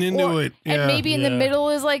like into it. And maybe in the middle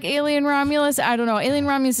is like Alien Romulus. I don't know. Alien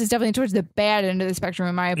Romulus is definitely towards the bad end of the spectrum,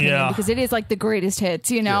 in my opinion, because it is like the greatest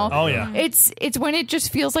hits. Oh yeah. It's when it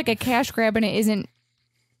just feels like a cash grab and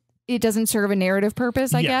it doesn't serve a narroom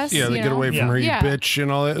purpose, I guess. Yeah, they get away from her, you bitch,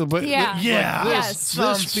 and all that. But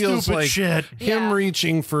this feels like shit. Him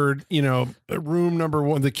reaching for, room number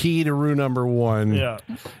 1, the key to room number 1. Yeah.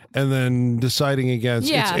 And then deciding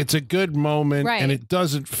against. It's a good moment, and it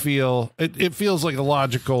doesn't feel, it feels like a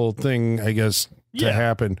logical thing, I guess, to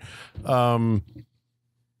happen.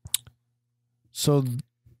 So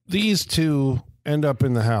these two end up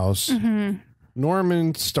in the house.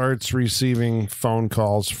 Norman starts receiving phone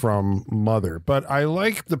calls from Mother, but I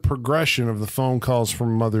like the progression of the phone calls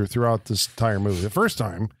from Mother throughout this entire movie. The first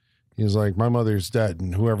time, he's like, my mother's dead,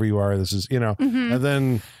 and whoever you are, this is, and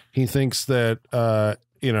then he thinks that,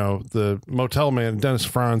 the motel man, Dennis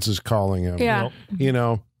Franz, is calling him. Yeah.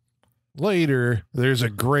 Later, there's a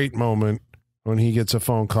great moment when he gets a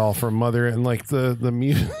phone call from Mother, and like the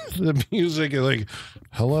music is like,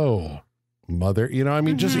 hello, Mother.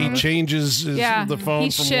 Just he changes the phone he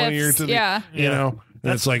from shifts. one ear to the, and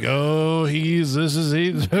it's like, oh,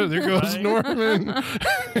 there goes Norman.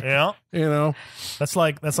 Yeah. That's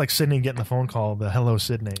like Sydney getting the phone call, the hello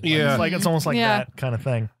Sydney. It's almost like that kind of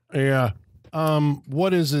thing. Yeah.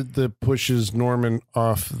 What is it that pushes Norman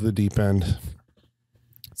off the deep end?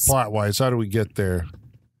 Plot wise, how do we get there?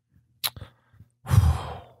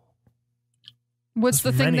 What's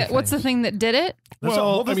the thing that did it? This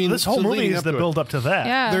whole movie is the build up to that.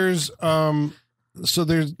 Yeah. There's does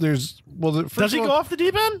he go off the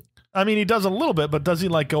deep end? I mean, he does a little bit, but does he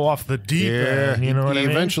like go off the deep end? You know what I mean?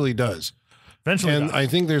 He eventually does. And I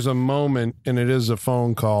think there's a moment, and it is a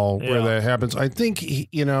phone call where that happens. I think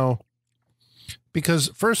because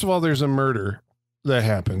first of all, there's a murder that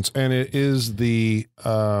happens, and it is it's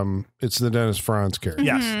the Dennis Franz character.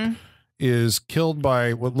 Yes. Is killed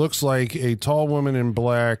by what looks like a tall woman in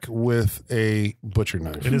black with a butcher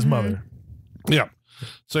knife. It is Mother. Yeah.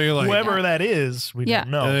 So you're like, whoever that is, we don't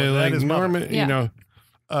know. But like that is Norman,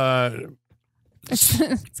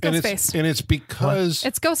 It's Ghostface. And it's because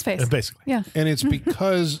it's Ghostface. Basically. Yeah. And it's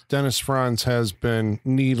because Dennis Franz has been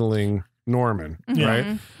needling Norman,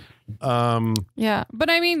 right? Yeah.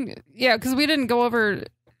 But I mean, because we didn't go over,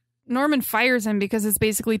 Norman fires him because it's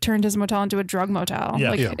basically turned his motel into a drug motel.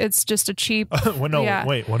 Yeah. It's just a cheap.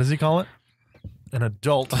 Wait, what does he call it? An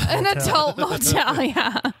adult motel. An adult motel,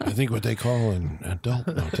 yeah. I think what they call an adult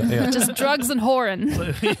motel. Yeah. Just drugs and whoring.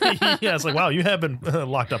 Yeah, it's like, wow, you have been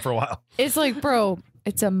locked up for a while. It's like, bro,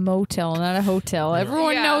 it's a motel, not a hotel.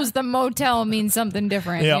 Everyone knows the motel means something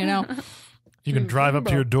different, You can drive up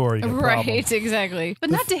to your door. You right, exactly. But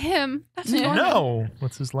not to him. Not to Norman. No.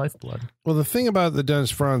 What's his lifeblood? Well, the thing about the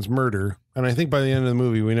Dennis Franz murder, and I think by the end of the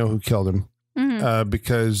movie, we know who killed him.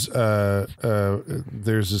 Because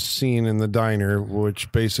there's a scene in the diner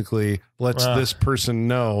which basically lets this person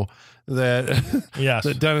know that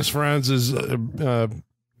that Dennis Franz is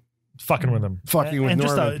fucking with him, with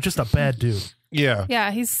Norman. Just a bad dude. Yeah,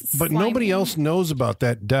 yeah, he's. But slimy. nobody else knows about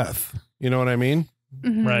that death. You know what I mean?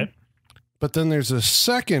 Right. But then there's a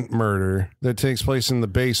second murder that takes place in the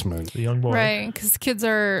basement. The young boy, right? Because kids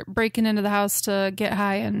are breaking into the house to get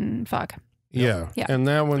high and fuck. Yeah. And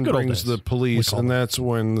that one brings the police, and that's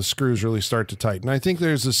when the screws really start to tighten. I think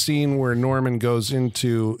there's a scene where Norman goes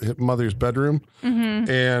into his mother's bedroom,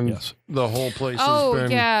 and the whole place has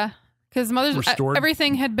been because mother's restored.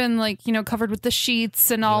 Everything had been like, covered with the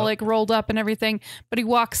sheets and all like rolled up and everything, but he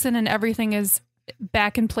walks in and everything is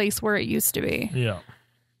back in place where it used to be.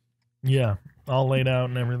 Yeah, all laid out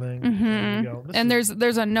and everything. There you go. And there's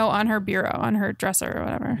a note on her bureau, on her dresser or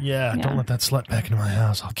whatever. Don't let that slut back into my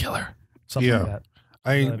house. I'll kill her. Something like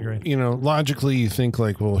that. Logically you think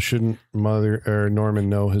like, well, shouldn't Mother or Norman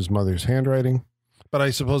know his mother's handwriting? But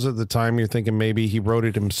I suppose at the time you're thinking maybe he wrote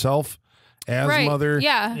it himself as Mother.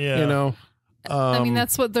 Yeah. I mean,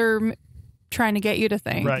 that's what they're trying to get you to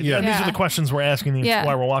think. Right. Yeah. And these are the questions we're asking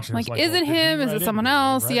while we're watching. Like, is it him? Is it someone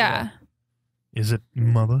else? Right? Yeah. Is it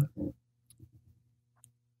Mother?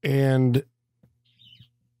 And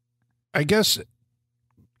I guess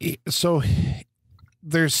so.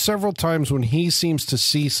 There's several times when he seems to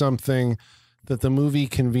see something that the movie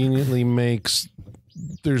conveniently makes.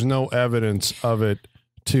 There's no evidence of it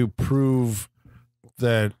to prove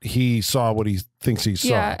that he saw what he thinks he saw.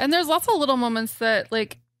 Yeah, and there's lots of little moments that,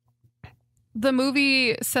 like, the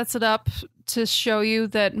movie sets it up to show you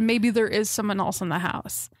that maybe there is someone else in the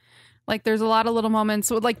house. Like, there's a lot of little moments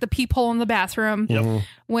with, like, the peephole in the bathroom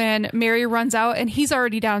when Mary runs out and he's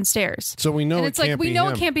already downstairs. So we know and it's it like, can't we be know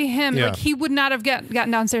him. it can't be him. Yeah. Like, he would not have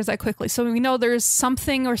gotten downstairs that quickly. So we know there's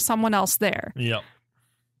something or someone else there. Yeah.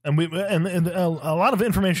 And a lot of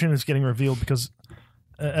information is getting revealed because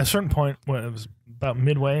at a certain point, when it was about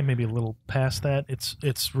midway, maybe a little past that,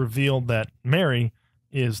 it's revealed that Mary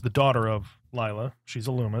is the daughter of Lila. She's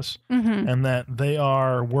a Loomis, and that they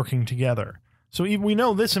are working together. So we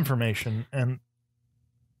know this information, and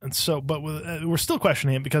so, but we're still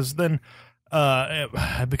questioning it because then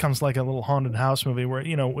it becomes like a little haunted house movie where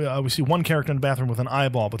we see one character in the bathroom with an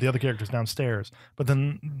eyeball, but the other character's downstairs. But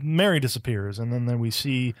then Mary disappears, and then we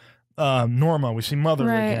see Norma, we see Mother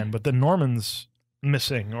again, but then Norman's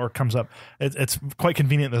missing or comes up. It's quite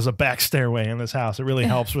convenient. There's a back stairway in this house. It really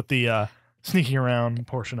helps with the sneaking around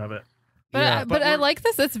portion of it. But I like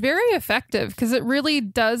this. It's very effective because it really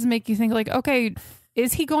does make you think like, okay,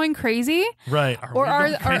 is he going crazy? Right. Or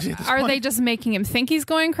are they just making him think he's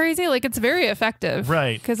going crazy? Like, it's very effective.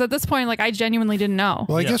 Right. Because at this point, like, I genuinely didn't know.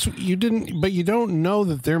 Well, I guess you didn't, but you don't know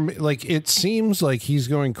that they're like, it seems like he's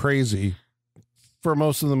going crazy for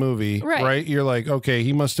most of the movie, right? You're like, okay,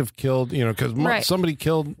 he must have killed, because somebody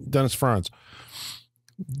killed Dennis Franz.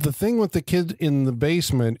 The thing with the kid in the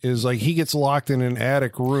basement is like he gets locked in an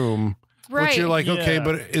attic room. Right. Which you're like, okay,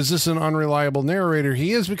 but is this an unreliable narrator?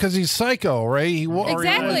 He is because he's psycho, right?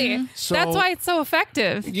 Exactly. So, that's why it's so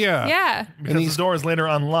effective. Yeah. Yeah. Because the door is later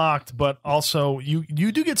unlocked, but also you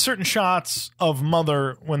do get certain shots of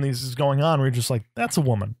Mother when this is going on where you're just like, that's a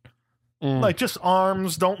woman. Like, just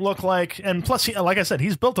arms don't look like, and plus, like I said,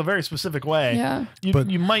 he's built a very specific way. Yeah.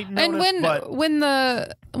 You might notice, and when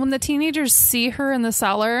the teenagers see her in the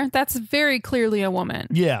cellar, that's very clearly a woman.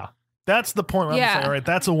 Yeah. That's the point where I'm saying, all right,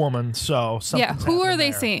 that's a woman, so who are they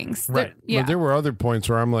there. seeing? Right. But there were other points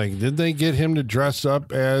where I'm like, did they get him to dress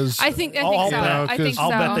up as... I think so. I think so. I'll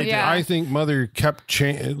bet they did. I think Mother kept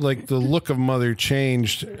like the look of Mother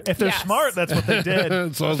changed. If they're smart, that's what they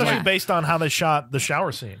did. So especially based on how they shot the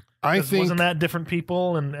shower scene. I think wasn't that different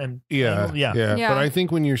people and yeah. But I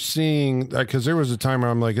think when you're seeing, because there was a time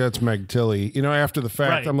where I'm like, that's Meg Tilly, after the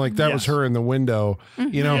fact, I'm like, that was her in the window,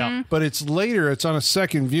 but it's later, it's on a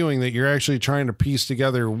second viewing that you're actually trying to piece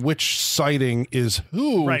together which sighting is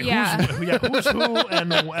who. Right. Who's who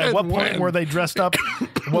and at what point were they dressed up?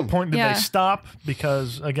 At what point did they stop?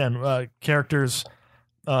 Because again, characters,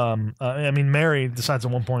 Mary decides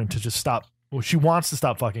at one point to just stop. Well, she wants to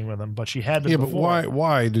stop fucking with him, but she had been before. But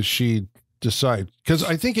why does she decide? Because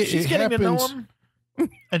I think she's getting to know him,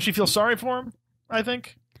 and she feels sorry for him, I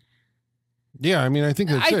think. Yeah, I think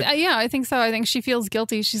that's it. I think so. I think she feels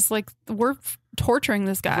guilty. She's like, we're torturing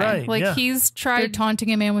this guy. Right, like, he's tried... They're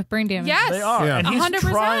taunting a man with brain damage. Yes. They are. Yeah. And he's 100%.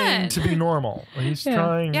 trying to be normal. He's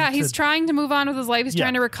trying he's trying to move on with his life. He's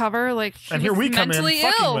trying to recover. Like, and here we come in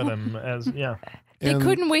ill. fucking with him as, They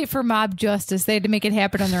couldn't wait for mob justice. They had to make it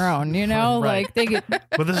happen on their own, Right. Like they get.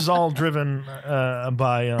 But this is all driven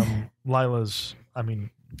by Lila's,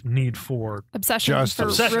 need for obsession justice. for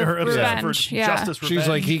Her obsession for revenge. justice. She's revenge.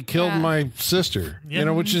 like, he killed my sister,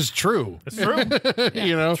 which is true. It's true.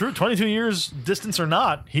 True. 22 years distance or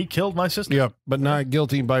not, he killed my sister. Yep, but not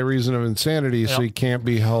guilty by reason of insanity, so he can't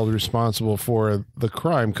be held responsible for the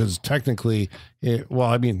crime because technically it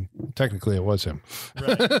was him.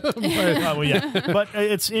 Right. But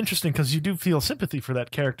it's interesting because you do feel sympathy for that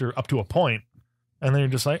character up to a point, and then you're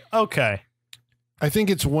just like, okay. I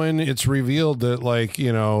think it's when it's revealed that, like,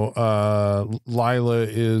 Lila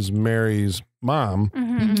is Mary's mom,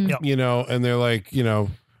 and they're like,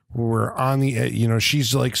 we're on the,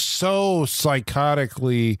 she's like so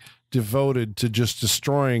psychotically devoted to just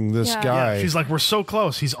destroying this guy. She's like, we're so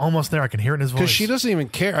close. He's almost there. I can hear it in his voice. Because she doesn't even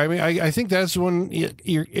care. I think that's when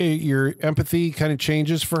your empathy kind of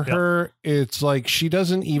changes for her. It's like she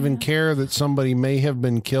doesn't even care that somebody may have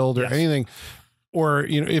been killed or anything. Or,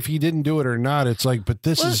 if he didn't do it or not, it's like, but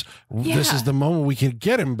this is the moment we can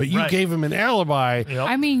get him. But you gave him an alibi.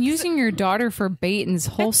 Yep. Using your daughter for bait in this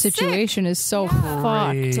whole situation is so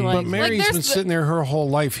fucked. But Mary's been sitting there her whole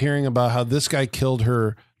life hearing about how this guy killed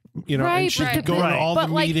her. And she's going to all the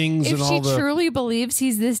meetings and all the... If she truly believes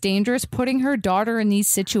he's this dangerous, putting her daughter in these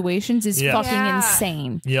situations is fucking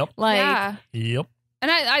insane. Yep. Yep. And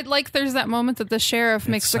I like there's that moment that the sheriff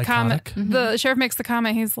makes the comment. Mm-hmm. The sheriff makes the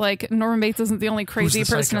comment. He's like, Norman Bates isn't the only crazy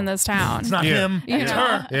person in this town. It's not him. It's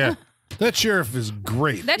her. Yeah. That sheriff is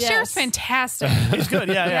great. That sheriff's fantastic. He's good.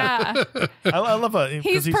 Yeah. I love it.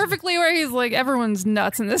 He's perfectly where he's like, everyone's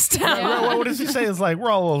nuts in this town. Yeah. What does he say? It's like, we're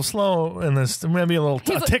all a little slow in this. Maybe a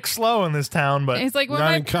tick slow in this town, but he's like,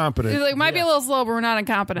 not incompetent. He's like, might be a little slow, but we're not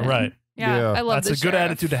incompetent. Right. Yeah. I love that's a good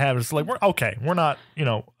attitude to have. It's like, we're okay. We're not,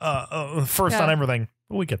 first on everything.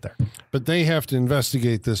 But we get there. But they have to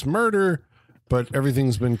investigate this murder, but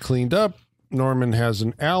everything's been cleaned up. Norman has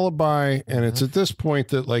an alibi, and it's at this point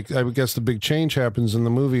that, like, I guess the big change happens in the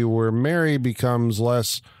movie where Mary becomes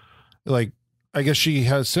less, like, I guess she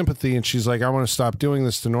has sympathy, and she's like, I want to stop doing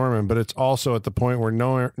this to Norman, but it's also at the point where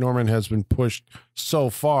Norman has been pushed so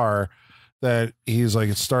far that he's like,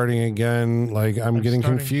 it's starting again. Like, I'm getting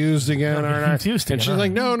confused again, aren't I? And she's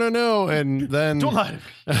like, no. And then, don't lie.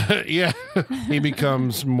 He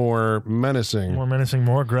becomes more menacing.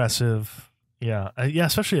 More aggressive. Yeah.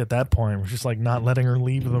 Especially at that point, we're just like not letting her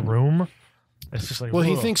leave the room. It's just like,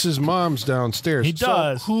 he thinks his mom's downstairs. He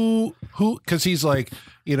does. So who, because he's like,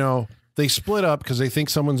 they split up because they think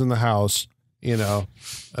someone's in the house.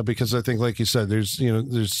 Because I think, like you said,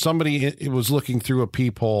 there's somebody it was looking through a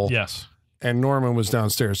peephole. Yes. and Norman was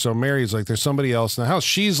downstairs. So Mary's like, there's somebody else in the house.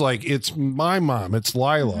 She's like, it's my mom. It's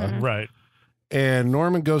Lila. Right. And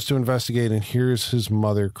Norman goes to investigate and hears his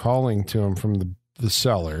mother calling to him from the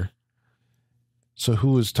cellar. So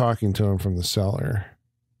who is talking to him from the cellar?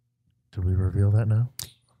 Do we reveal that now?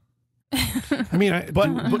 I mean,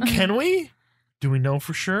 but can we? Do we know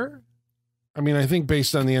for sure? I mean, I think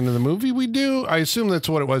based on the end of the movie, we do. I assume that's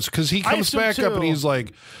what it was because he comes back up and he's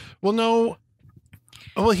like, well, no.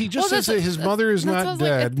 Well, he just says that his mother is not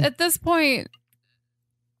dead. Like, at this point,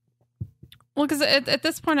 well, because at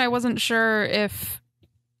this point, I wasn't sure if,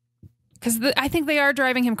 because I think they are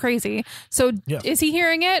driving him crazy. So is he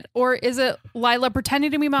hearing it, or is it Lila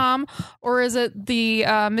pretending to be mom, or is it the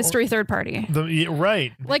mystery third party?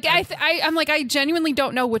 Right. Like I'm like, I genuinely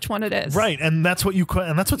don't know which one it is. Right, and that's what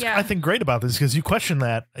what's I think great about this, because you question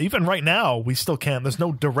that. Even right now, we still can't. There's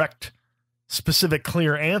no direct, specific,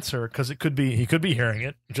 clear answer, because he could be hearing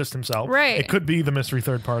it just himself. Right. It could be the mystery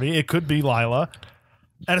third party. It could be Lila.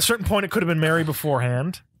 At a certain point, it could have been Mary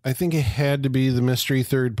beforehand. I think it had to be the mystery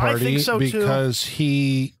third party. I think so, because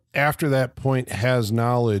he, after that point, has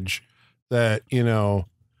knowledge that,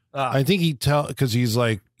 I think because he's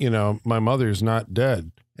like, my mother's not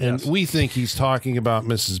dead. And we think he's talking about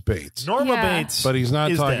Mrs. Bates. Norma Bates. But he's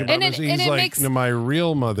not talking about Mrs. He's like, my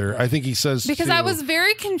real mother. I think he says because I was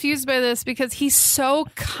very confused by this, because he's so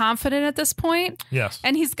confident at this point. Yes.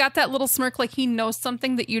 And he's got that little smirk like he knows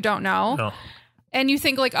something that you don't know. No. And you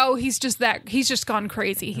think like, oh, he's just gone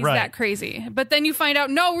crazy. He's that crazy. But then you find out,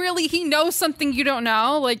 no, really, he knows something you don't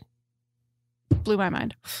know. Like, blew my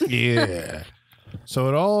mind. Yeah. So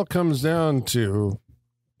it all comes down to,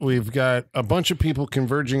 we've got a bunch of people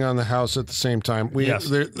converging on the house at the same time.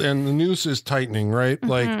 And the noose is tightening, right? Mm-hmm.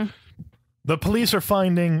 Like, the police are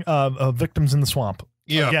finding victims in the swamp.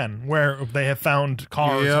 Yeah. Again, where they have found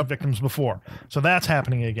cars of victims before. So that's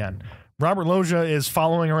happening again. Robert Loggia is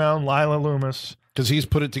following around Lila Loomis. Because he's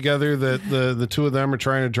put it together that the two of them are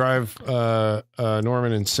trying to drive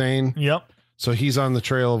Norman insane. Yep. So he's on the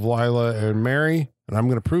trail of Lila and Mary. And I'm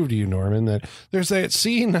going to prove to you, Norman, that there's that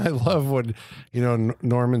scene I love when,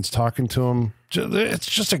 Norman's talking to him. It's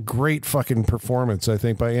just a great fucking performance, I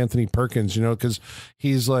think, by Anthony Perkins, because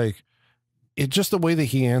he's like, just the way that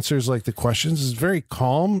he answers like the questions is very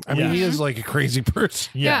calm. I mean, he is like a crazy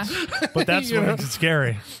person. Yes. Yeah. But that's what makes it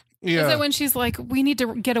scary. Yeah. Is it when she's like, we need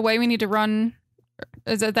to get away, we need to run?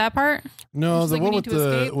 Is it that part? No, the one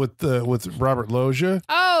with Robert Loggia.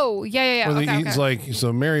 Oh, yeah. Okay, he's like,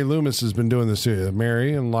 so Mary Loomis has been doing this to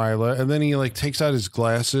Mary and Lila, and then he like takes out his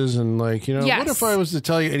glasses and like, what if I was to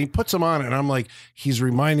tell you? And he puts them on, and I'm like, he's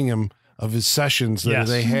reminding him of his sessions that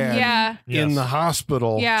they had in the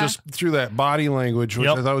hospital, just through that body language, which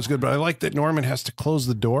I thought was good. But I like that Norman has to close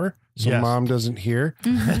the door so Mom doesn't hear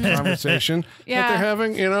the conversation that they're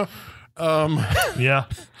having.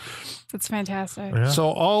 That's fantastic. Yeah. So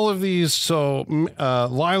all of these,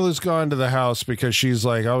 Lila's gone to the house because she's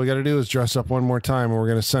like, all we got to do is dress up one more time and we're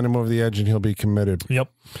going to send him over the edge and he'll be committed. Yep.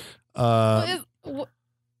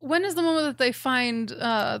 When is the moment that they find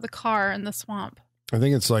the car in the swamp? I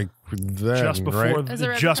think it's like then, just before,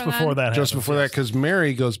 right? Just before that. Just before that, because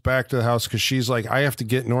Mary goes back to the house because she's like, I have to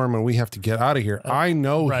get Norman. We have to get out of here. I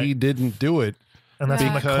know he didn't do it. And that's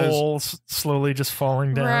when the coals slowly just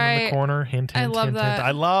falling down in the corner. Hint, hint, I love hint, that. hint.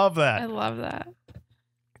 I love that. I love that.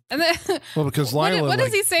 And then, well, because Lila, what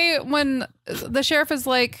does he say when the sheriff is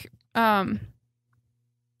like, we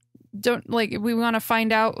want to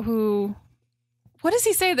find out who. What does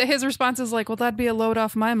he say that his response is like, well, that'd be a load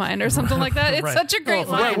off my mind or something like that? It's such a great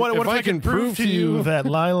line. What if I can prove to you that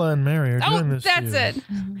Lila and Mary are doing this? That's it.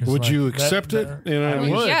 Would you accept it? I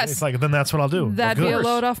would. Yes. It's like, then that's what I'll do. That'd be a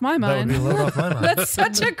load off my mind. That would be a load off my mind. That's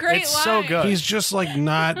such a great it's line. So good. He's just like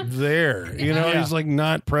not there. He's like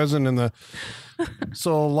not present in the.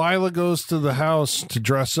 So Lila goes to the house to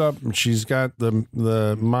dress up, and she's got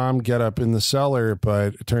the mom get up in the cellar,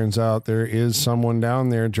 but it turns out there is someone down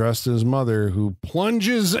there dressed as mother who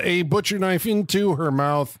plunges a butcher knife into her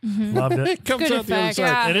mouth. Mm-hmm. Loved it. It comes good out effect. the other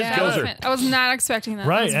side. It is good. I was not expecting that.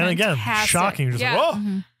 Right, that and again, fantastic. shocking. Just like,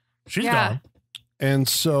 whoa, she's gone. And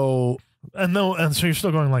so you're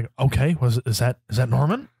still going like, okay, is that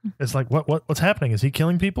Norman? It's like, what's happening? Is he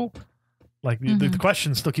killing people? Like the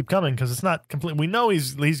questions still keep coming because it's not complete. We know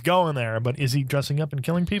he's going there, but is he dressing up and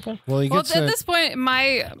killing people? Well, at this point,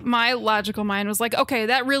 my logical mind was like, okay,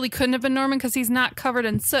 that really couldn't have been Norman because he's not covered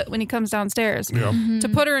in soot when he comes downstairs. Yeah. Mm-hmm. To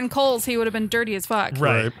put her in coals, he would have been dirty as fuck.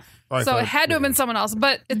 Right. So it had to have been someone else,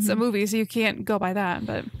 but it's a movie, so you can't go by that.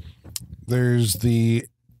 But there's the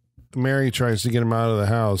Mary tries to get him out of the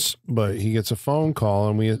house, but he gets a phone call,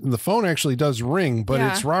 and the phone actually does ring, but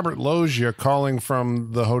it's Robert Loggia calling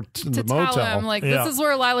from the to motel. Tell him, like, this is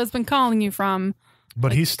where Lila's been calling you from.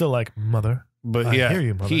 But he's still like, mother. But I hear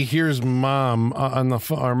you, mother. He hears mom on the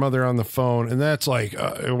our mother on the phone, and that's like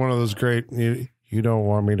one of those great. You don't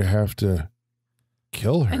want me to have to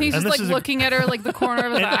kill her, and he's just like looking at her like the corner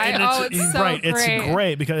of his eye. It's so right. great. It's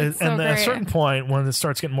great because at a certain point when it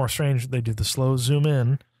starts getting more strange, they do the slow zoom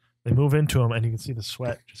in. They move into him, and you can see the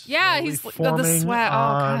sweat. Just he's the sweat. Oh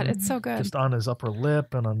God, it's so good. Just on his upper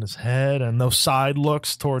lip and on his head, and those side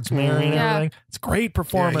looks towards Mary and everything. It's great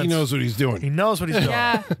performance. Yeah, he knows what he's doing. He knows what he's doing.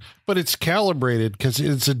 Yeah, but it's calibrated because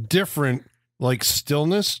it's a different like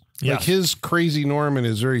stillness. Yes. Like his crazy Norman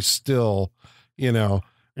is very still,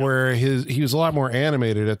 where he was a lot more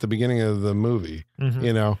animated at the beginning of the movie.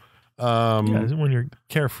 Mm-hmm. When you're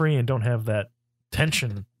carefree and don't have that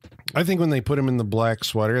tension. I think when they put him in the black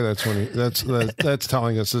sweater, that's when that's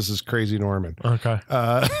telling us this is crazy Norman. Okay.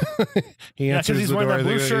 He answers he's the wearing door. that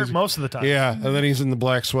blue shirt most of the time. Yeah, and then he's in the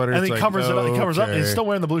black sweater. And it's he covers it up. He covers up. He's still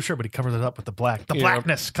wearing the blue shirt, but he covers it up with the black. The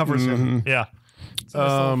blackness covers him. Yeah. It's a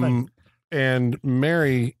nice little thing. And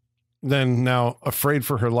Mary then now afraid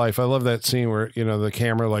for her life. I love that scene where the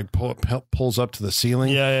camera like pulls up to the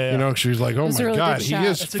ceiling. Yeah. She's like, oh my really God, he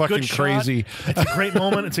is it's fucking crazy. It's a great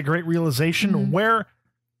moment. It's a great realization where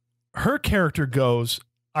her character goes.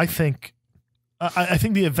 I think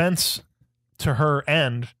the events to her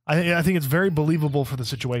end. I think it's very believable for the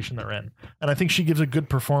situation they're in, and I think she gives a good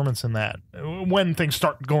performance in that. When things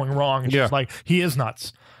start going wrong, and she's like, he is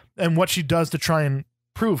nuts, and what she does to try and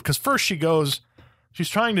prove. Because first she's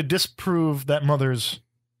trying to disprove that mother's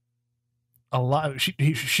alive.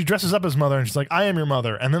 She dresses up as mother, and she's like, I am your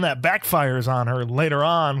mother, and then that backfires on her later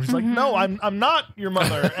on. She's like, no, I'm not your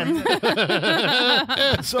mother. And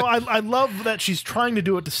so I love that she's trying to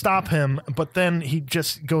do it to stop him, but then he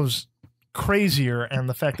just goes crazier, and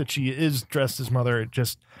the fact that she is dressed as mother,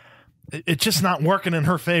 it's just not working in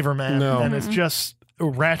her favor, man. No. And it's just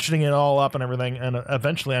ratcheting it all up and everything, and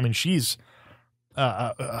eventually, I mean, she's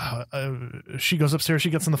she goes upstairs, she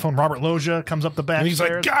gets on the phone, Robert Loggia comes up the back, and he's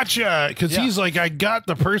like, gotcha, because he's like, I got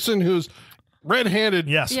the person who's red-handed,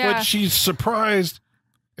 but she's surprised,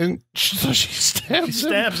 and so she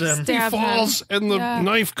stabs him. He falls, and the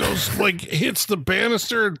knife goes like hits the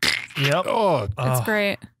banister. Yep. It's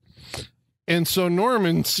great. And so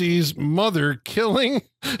Norman sees mother killing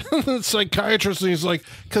the psychiatrist, and he's like,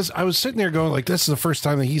 because I was sitting there going like, this is the first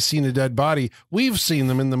time that he's seen a dead body. We've seen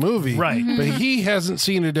them in the movie. Right. But he hasn't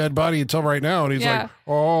seen a dead body until right now. And he's like,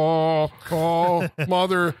 oh,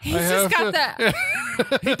 mother. He's just got that.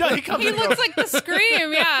 He looks like the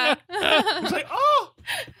Scream, yeah. He's like, oh.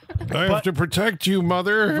 I have to protect you,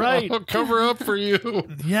 mother. Right. I'll cover up for you.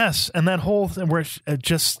 Yes. And that whole thing where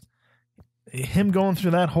just him going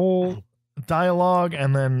through that whole dialogue,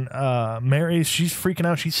 and then Mary, she's freaking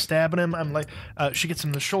out, she's stabbing him. I'm like, she gets him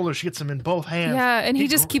in the shoulder, she gets him in both hands. Yeah, and he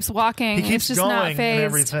just keeps walking. He keeps just going not phased. and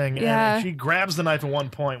everything. Yeah. And she grabs the knife at one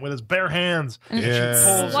point with his bare hands. And she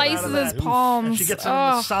pulls slices it his palms. And she gets him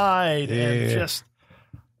on the side, and just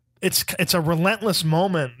it's a relentless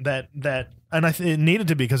moment that and it needed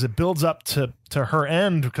to be, because it builds up to her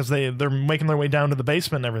end, because they're making their way down to the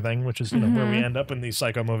basement and everything, which is where we end up in these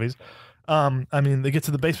psycho movies. I mean, they get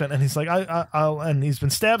to the basement, and he's like, I'll, and he's been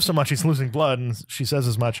stabbed so much he's losing blood, and she says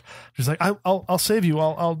as much. She's like, I'll save you.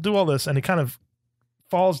 I'll do all this, and he kind of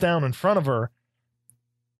falls down in front of her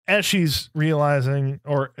as she's realizing,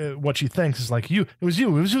 or what she thinks is like, it was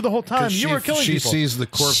you the whole time. You were killing people. She sees the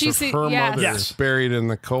corpse of her mother buried in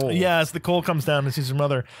the coal. Yeah, as the coal comes down and sees her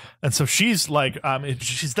mother, and so she's like,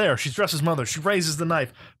 she's there. She's dressed as mother. She raises the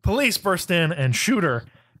knife. Police burst in and shoot her.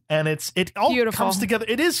 And it all beautiful. Comes together.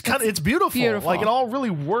 It's beautiful. Like, it all really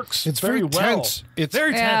works. It's very tense. Well. It's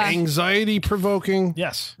very tense, anxiety provoking.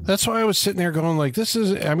 Yes, that's why I was sitting there going like, this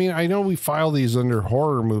is. I mean, I know we file these under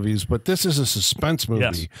horror movies, but this is a suspense movie.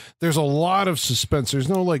 Yes. There's a lot of suspense. There's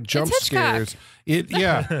no like jump scares.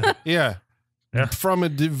 Yeah. From a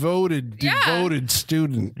devoted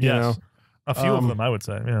student. You know, a few of them, I would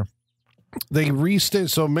say. Yeah, they restate.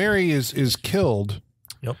 So Mary is killed.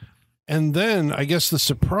 Yep. And then I guess the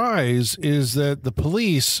surprise is that the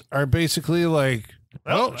police are basically like,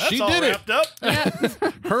 well, she did it.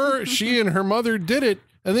 Yeah. She and her mother did it.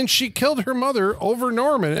 And then she killed her mother over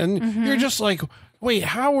Norman. And you're just like, wait,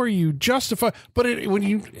 how are you justified? But when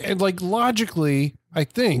you, and like logically, I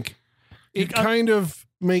think it kind of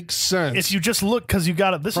make sense. If you just look, because you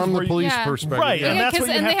got it. This from is the where police Yeah. perspective. Right, Yeah. and that's what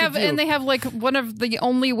you and have to do. And they have like one of the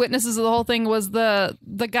only witnesses of the whole thing was the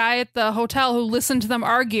guy at the hotel who listened to them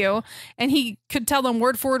argue, and he could tell them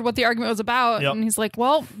word for word what the argument was about. Yep. And he's like,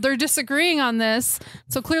 "Well, they're disagreeing on this,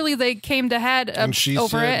 so clearly they came to head And she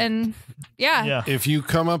over said- it." And yeah. If you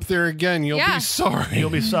come up there again, you'll Yeah. be sorry. You'll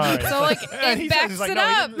be sorry. So like And it he backs says, he's like, it no,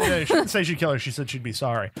 up. she didn't say she'd kill her. She said she'd be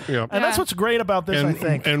sorry. Yeah. And that's what's great about this, I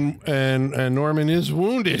think. And Norman is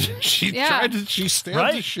wounded. She stabbed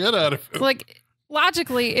Right. the shit out of him. Like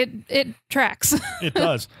logically, it tracks. It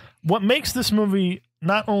does. What makes this movie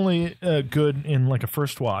not only good in like a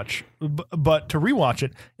first watch, but to rewatch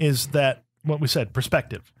it is that what we said,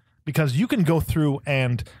 perspective. Because you can go through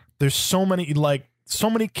and there's so many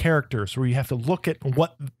characters where you have to look at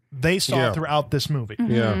what they saw throughout this movie.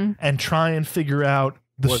 Yeah. And try and figure out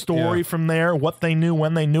the story from there, what they knew,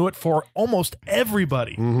 when they knew it, for almost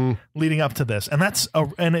everybody leading up to this. And that's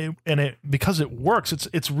because it works,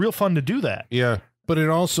 it's real fun to do that. Yeah. But it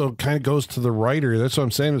also kind of goes to the writer. That's what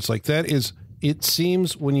I'm saying. It's like it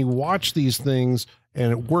seems when you watch these things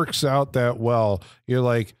and it works out that well, you're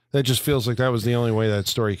like, that just feels like that was the only way that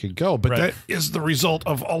story could go. But that is the result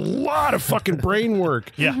of a lot of fucking brain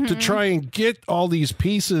work to try and get all these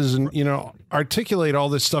pieces and, articulate all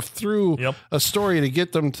this stuff through a story to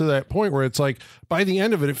get them to that point where it's like, by the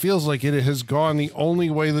end of it, it feels like it has gone the only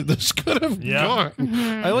way that this could have gone.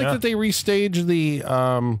 I like that they restaged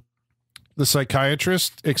the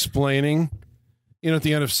psychiatrist explaiking, at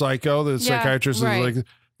the end of Psycho, the psychiatrist is like,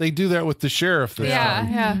 they do that with the sheriff.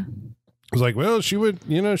 Yeah. It's like, well, she would,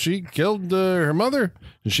 she killed her mother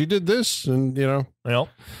and she did this and, and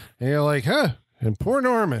you're like, huh? And poor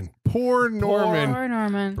Norman. Poor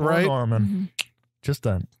Norman. Right? Norman. Just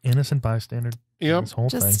an innocent bystander. Yep. This whole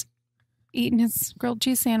thing. Just eating his grilled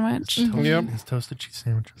cheese sandwich His toasted cheese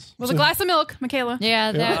sandwiches. with a glass of milk, Michaela.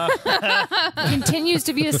 Yeah, that continues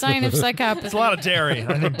to be a sign of psychopathy. It's a lot of dairy.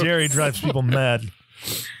 I think dairy drives people mad.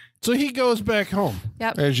 So he goes back home,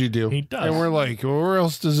 Yep. as you do. He does. And we're like, well, where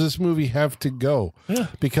else does this movie have to go? Yeah.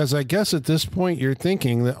 Because I guess at this point you're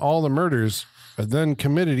thinking that all the murders are then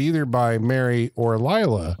committed either by Mary or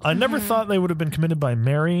Lila. I never thought they would have been committed by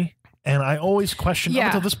Mary, and I always questioned up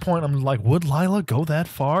until this point. I'm like, would Lila go that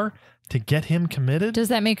far to get him committed? Does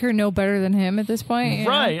that make her no better than him at this point?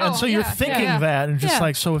 Right. And so you're thinking that, and just Yeah.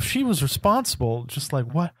 like, so if she was responsible, just like,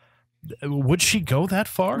 what? Would she go that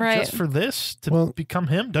far just for this to become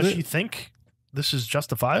him? Does she think this is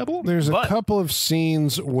justifiable? There's a couple of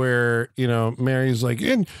scenes where, Mary's like,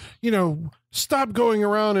 and, stop going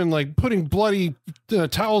around and like putting bloody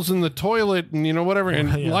towels in the toilet and, whatever.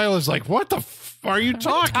 And Lila's like, what the are you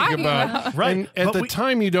talking about? Right. And at the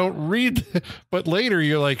time you don't read, but later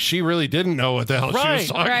you're like, she really didn't know what the hell she was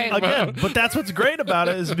talking about. Again, but that's what's great about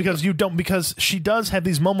it is because she does have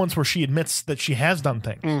these moments where she admits that she has done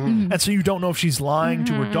things. And so you don't know if she's lying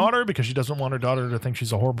to her daughter because she doesn't want her daughter to think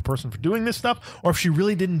she's a horrible person for doing this stuff, or if she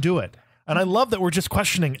really didn't do it. And I love that we're just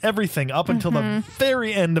questioning everything up until the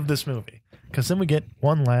very end of this movie, because then we get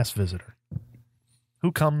one last visitor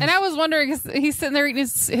who comes. And I was wondering, he's sitting there eating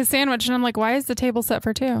his sandwich, and I'm like, why is the table set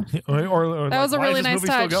for two? Or That was a why really is this nice movie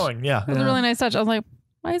touch. Still going? Yeah. It was a really nice touch. I was like,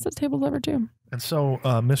 why is the table set for two? And so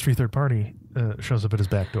mystery third party shows up at his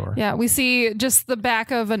back door. Yeah, we see just the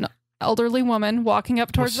back of an elderly woman walking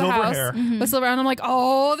up towards the silver house hair. with silver hair. And I'm like,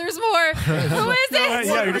 oh, there's more. Who is it?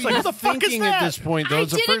 Yeah, you're just like, what the fuck is Thinking that? at this point, though, I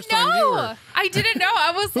it's the didn't first time viewer. I didn't know.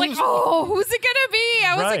 I was like, oh, who's it gonna be?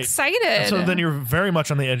 I was Right. excited. And so then you're very much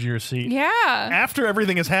on the edge of your seat. yeah. After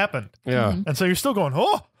everything has happened. Yeah. And so you're still going,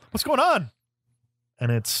 oh, what's going on?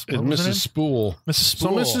 And it's what was her Mrs. name? Spool. Mrs.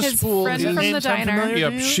 Spool. So Mrs. His Spool friend is from the Name sound diner. familiar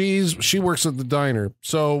to Yep, you? she works at the diner.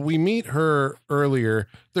 So we meet her earlier.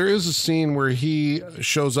 There is a scene where he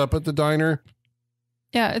shows up at the diner.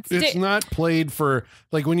 Yeah, It's not played for,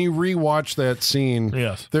 like, when you rewatch that scene,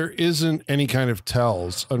 Yes. there isn't any kind of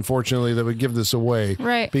tells, unfortunately, that would give this away.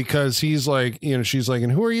 Right. Because he's like, she's like,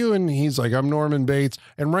 and who are you? And he's like, I'm Norman Bates.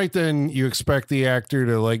 And right then you expect the actor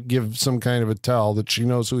to like give some kind of a tell that she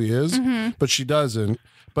knows who he is, but she doesn't.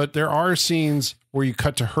 But there are scenes where you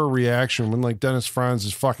cut to her reaction when like Dennis Franz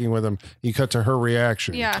is fucking with him. You cut to her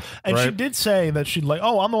reaction. Yeah. And she Right. did say that she'd like,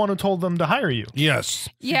 oh, I'm the one who told them to hire you. Yes.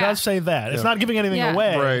 She does say that. It's not giving anything Yeah.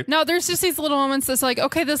 away. Right. No, there's just these little moments that's like,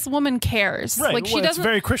 okay, this woman cares. Right. Like she Well, it's doesn't.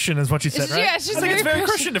 very Christian is what she said, right? Yeah, she's I think it's very very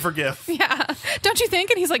Christian to forgive. yeah. Don't you think?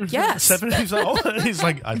 And he's like, yes. He's like, oh. He's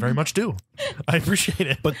like, I very much do. I appreciate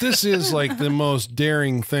it. But this is like the most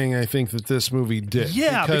daring thing I think that this movie did.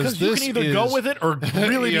 Yeah, because you this can either go with it or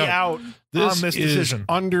really be Yeah. out This on this is decision.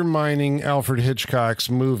 undermining Alfred Hitchcock's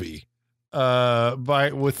movie.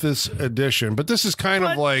 with this addition, but this is kind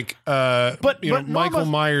of like but Michael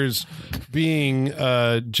Myers being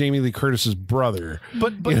Jamie Lee Curtis's brother,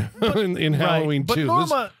 but in Halloween but 2.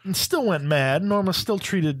 Norma still went mad. Norma still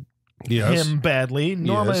treated him badly.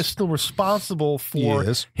 Norma is still responsible for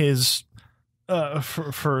his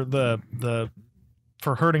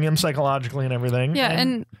for hurting him psychologically and everything. Yeah,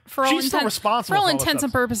 and for all intents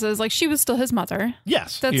and purposes, like she was still his mother.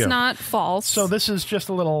 Yes, that's not false. So this is just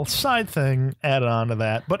a little side thing added on to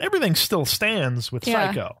that, but everything still stands with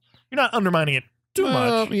Psycho. You're not undermining it too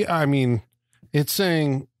much. Yeah, I mean, it's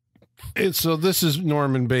saying so. This is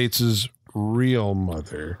Norman Bates's real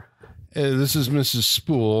mother. This is Mrs.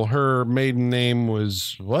 Spool. Her maiden name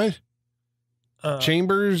was what?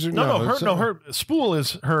 Chambers? Her Spool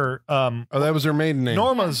is her. That was her maiden name.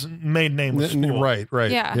 Norma's maiden name was Spool. Right.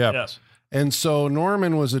 Yeah. Yep. Yes. And so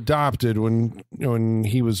Norman was adopted when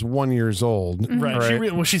he was 1 year old. Mm-hmm.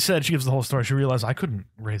 Right. She said, she gives the whole story. She realized I couldn't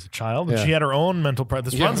raise a child. And she had her own mental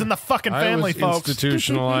This runs in the fucking family, folks.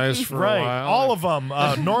 Institutionalized for a while. All of them.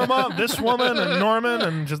 Norma, this woman, and Norman,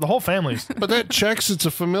 and just the whole family. But that checks. It's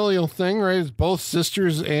a familial thing, right? It's both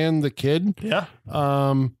sisters and the kid. Yeah.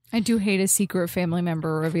 I do hate a secret family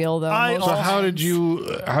member reveal, though. So how did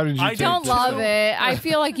you? I don't love it. I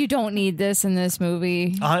feel like you don't need this in this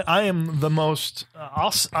movie. I am the most.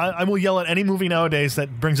 I will yell at any movie nowadays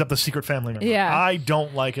that brings up the secret family member. Yeah, I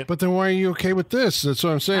don't like it. But then why are you okay with this? That's what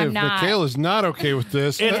I'm saying. If Mikhail is not okay with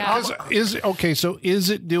this, is okay. So is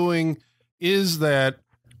that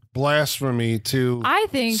blasphemy to? I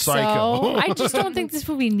think Psycho? So. I just don't think this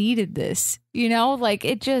movie needed this. Like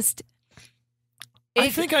it just. I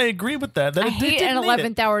think I agree with that. I hate an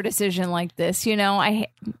 11th hour decision like this. But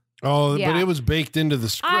it was baked into the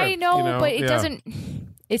script. I know, but it doesn't.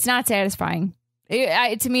 It's not satisfying.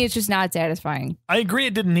 To me, it's just not satisfying. I agree.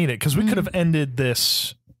 It didn't need it because we could have ended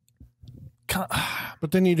this.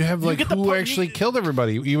 But then you'd have who actually killed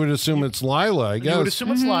everybody. You would assume it's Lila, I guess. You would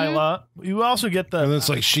assume it's Lila. You also get and it's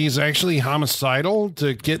like she's actually homicidal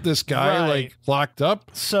to get this guy locked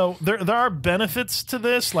up. So there are benefits to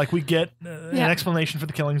this. Like we get an explanation for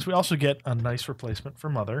the killings. We also get a nice replacement for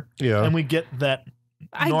Mother. Yeah, and we get that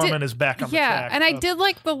Norman is back on the track. And I did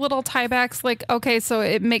like the little tiebacks. Like, okay, so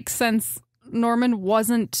it makes sense. Norman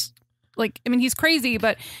wasn't he's crazy,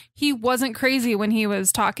 but he wasn't crazy when he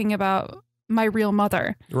was talking about my real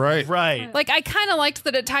mother. Right. Like, I kind of liked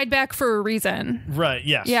that it tied back for a reason. Right.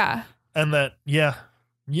 Yes. Yeah. And that, yeah.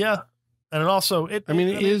 And it also, it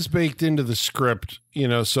is baked into the script,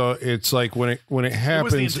 so it's like when it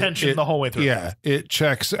happens. It was the intention the whole way through. Yeah. It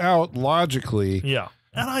checks out logically. Yeah.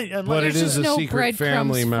 But it is a secret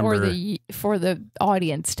family member for the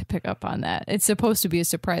audience to pick up on that. It's supposed to be a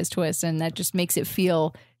surprise twist, and that just makes it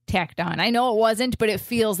feel tacked on. I know it wasn't, but it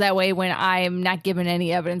feels that way when I am not given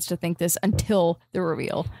any evidence to think this until the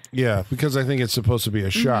reveal. Yeah, because I think it's supposed to be a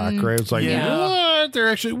shock, right? It's like, what? They're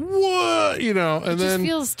actually, what? And it then just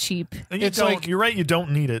feels cheap. It's like, you're right, you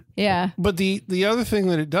don't need it. Yeah. But the other thing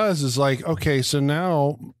that it does is like, okay, so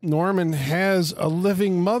now Norman has a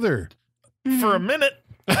living mother. For a minute.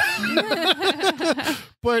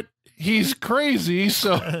 But he's crazy,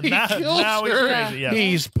 so he kills her. He's crazy, yeah.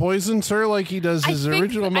 He's poisons her like he does his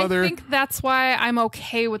original mother. I think that's why I'm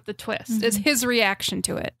okay with the twist. Is his reaction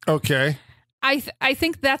to it. Okay. I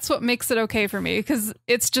think that's what makes it okay for me, because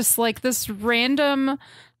it's just like this random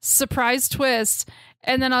surprise twist,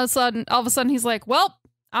 and then all of a sudden he's like, well,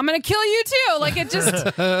 I'm going to kill you too. Like, it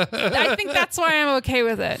just, I think that's why I'm okay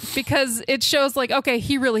with it, because it shows like, okay,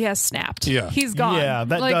 he really has snapped. Yeah. He's gone. Yeah,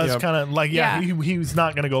 that does kind of he's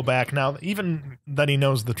not going to go back now. Even that he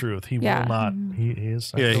knows the truth, he will not. He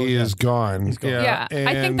is. He is gone. He's gone. Yeah.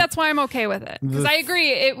 I think that's why I'm okay with it. Because I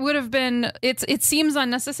agree. It would have been, it seems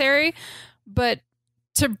unnecessary, but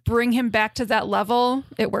to bring him back to that level,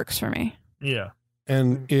 it works for me. Yeah.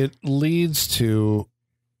 And it leads to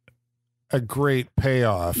a great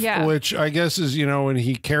payoff, which I guess is, when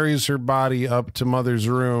he carries her body up to Mother's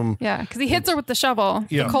room. Yeah, because he hits her with the shovel,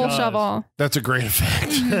 the coal shovel. That's a great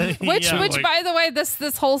effect. Which, by the way,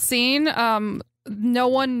 this whole scene, no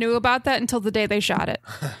one knew about that until the day they shot it.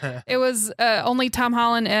 It was only Tom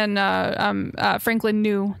Holland and Franklin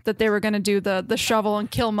knew that they were going to do the shovel and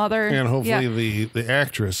kill Mother. And hopefully the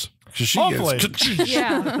actress. That's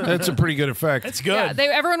a pretty good effect. It's good. Yeah,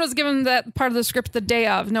 everyone was given that part of the script the day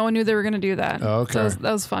of. No one knew they were going to do that. Oh, okay. So that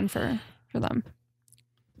was fun for them.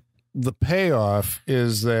 The payoff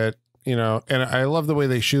is that, and I love the way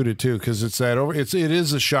they shoot it too, because it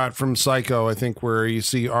is a shot from Psycho, I think, where you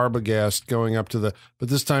see Arbogast going up to but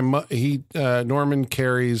this time Norman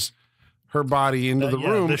carries her body into the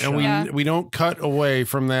room, this and shot. we don't cut away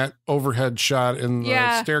from that overhead shot in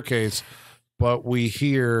the staircase, but we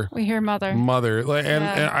hear mother. And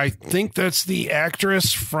I think that's the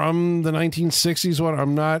actress from the 1960s one.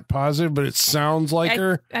 I'm not positive, but it sounds like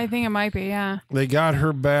her. I think it might be. Yeah, they got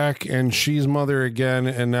her back, and she's mother again,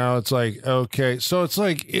 and now it's like, okay, so it's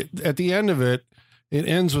like at the end of it. It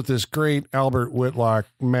ends with this great Albert Whitlock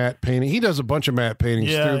matte painting. He does a bunch of matte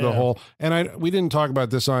paintings through the whole. And we didn't talk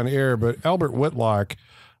about this on air, but Albert Whitlock,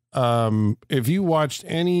 if you watched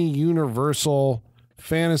any Universal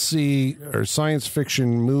fantasy or science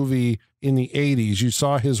fiction movie in the 80s, you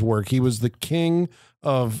saw his work. He was the king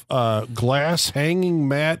of glass hanging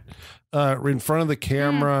matte in front of the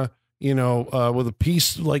camera. You know, with a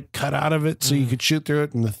piece like cut out of it so you could shoot through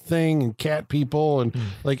it, and the Thing and Cat People and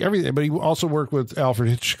like everything. But he also worked with Alfred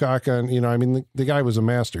Hitchcock on, you know, I mean, the guy was a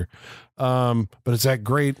master. But it's that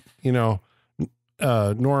great, you know,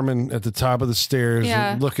 Norman at the top of the stairs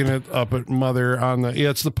looking up at Mother on the,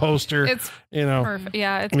 it's the poster. It's, you know, perfect.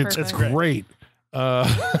 Yeah, it's perfect. It's great.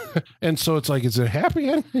 And so it's like, is it a happy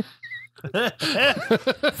ending?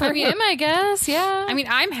 For him, I guess. Yeah. I mean,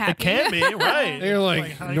 I'm happy. It can be, right. They're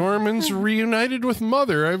like Norman's reunited with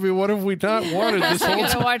Mother. I mean, what have we not wanted this whole time? You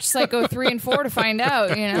gotta watch Psycho 3 and 4 to find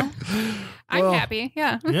out, you know? I'm happy.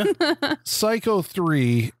 Yeah. Psycho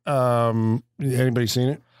 3. Anybody seen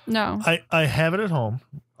it? No. I have it at home.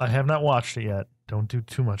 I have not watched it yet. Don't do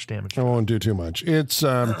too much damage. I won't do too much. It's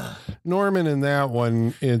Norman in that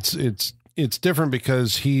one. It's different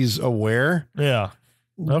because he's aware. Yeah.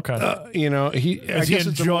 Okay. You know, is he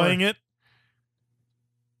enjoying it?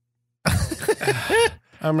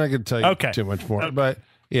 I'm not going to tell you too much more, but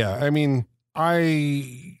yeah, I mean,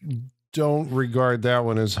 I don't regard that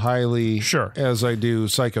one as highly as I do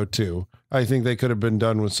Psycho 2. I think they could have been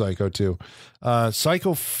done with Psycho 2.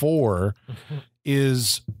 Psycho 4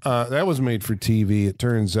 is that was made for TV, it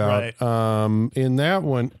turns out. Right. In that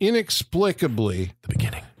one, inexplicably, the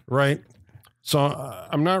beginning, right? So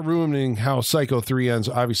I'm not ruining how Psycho 3 ends.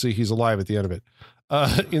 Obviously, he's alive at the end of it.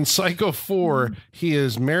 In Psycho 4, he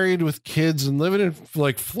is married with kids and living in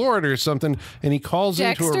like Florida or something, and he calls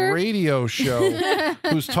into a radio show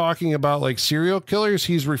who's talking about like serial killers.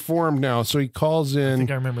 He's reformed now, so he calls in. I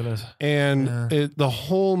think I remember this. And the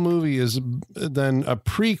whole movie is then a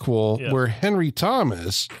prequel where Henry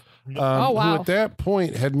Thomas, who at that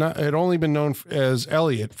point had only been known as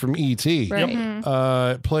Elliot from E.T.,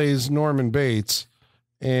 plays Norman Bates.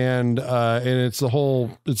 And it's the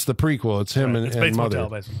prequel. It's him and Bates Mother. Motel,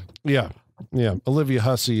 basically. Yeah. Olivia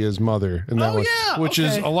Hussey is Mother in that one, which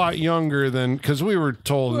is a lot younger than, because we were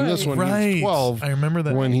told in this one he was 12. I remember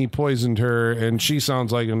that when he poisoned her, and she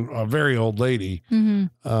sounds like a very old lady.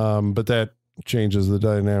 Mm-hmm. But that changes the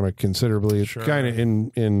dynamic considerably. It's kind of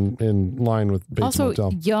in line with Bates Motel.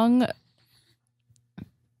 Also, young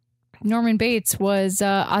Norman Bates was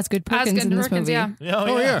Osgood Perkins in this movie.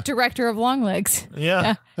 Yeah. Director of Longlegs.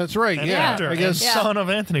 Yeah. That's right. And yeah. actor, I guess son of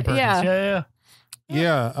Anthony Perkins.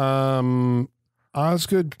 Yeah.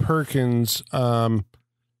 Osgood Perkins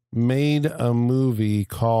made a movie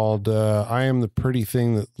called I Am the Pretty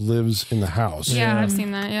Thing That Lives in the House. Yeah, I've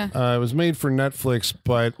seen that, it was made for Netflix,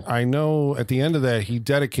 but I know at the end of that he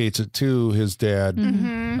dedicates it to his dad.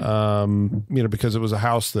 Mm-hmm. Because it was a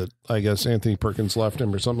house that I guess Anthony Perkins left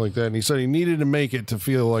him or something like that, and he said he needed to make it to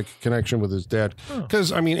feel like a connection with his dad,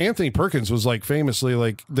 because I mean Anthony Perkins was like famously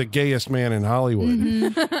like the gayest man in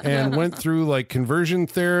Hollywood, and went through like conversion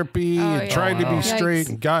therapy, tried to be straight,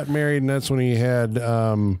 and got married, and that's when he had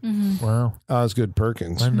Wow. Osgood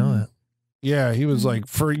Perkins. I know that. Yeah, he was like,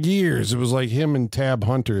 for years, it was like him and Tab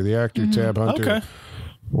Hunter, the actor Tab Hunter,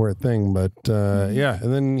 were a thing. But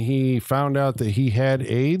and then he found out that he had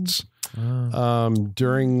AIDS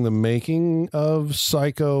during the making of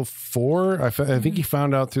Psycho 4. I think he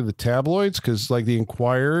found out through the tabloids, because like the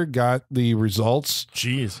Inquirer got the results.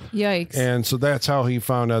 Jeez. Yikes. And so that's how he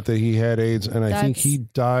found out that he had AIDS, and I think he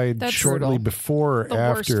died shortly before or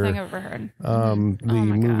after worst thing I've ever heard. The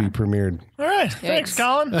movie premiered. All right. Thanks,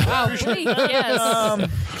 Colin. Wow. Yes.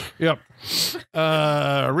 Yep.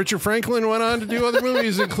 Richard Franklin went on to do other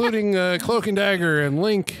movies, including Cloak and Dagger and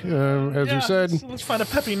Link, as we said. Let's find a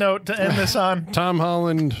peppy note to end this on. Tom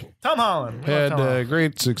Holland had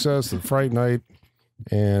great success with Fright Night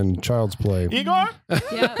and Child's Play. Igor?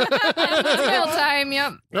 Yep. Real time,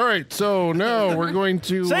 yep. All right, so now we're going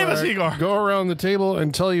to Save us, Igor. Go around the table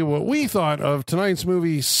and tell you what we thought of tonight's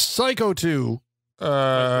movie, Psycho 2.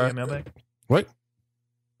 What?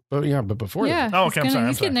 But before that. Oh, okay. I'm sorry.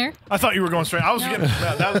 He's getting there. I thought you were going straight. I was getting.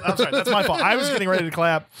 I'm sorry. That's my fault. I was getting ready to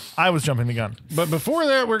clap. I was jumping the gun. But before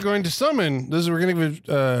that, we're going to summon. We're going to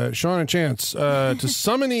give Sean a chance to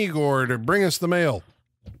summon Igor to bring us the mail.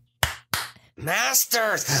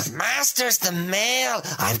 Masters, the mail.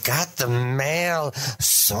 I've got the mail.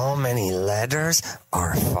 So many letters.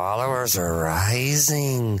 Our followers are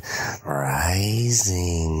rising.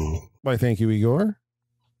 Why, thank you, Igor.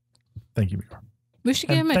 Thank you, Igor. We should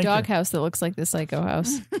give him a thank you. doghouse that looks like the Psycho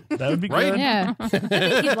house. That would be Right? good. Yeah. I think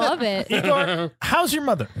he'd love it. Igor, how's your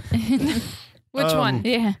mother? Which one?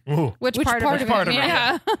 Yeah. Ooh. Which part part of of it? it?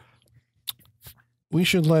 Yeah. We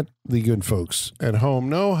should let the good folks at home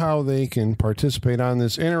know how they can participate on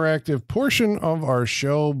this interactive portion of our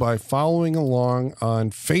show by following along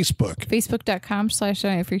on Facebook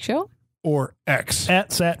Facebook.com/SaturdayNightFreakShow. or X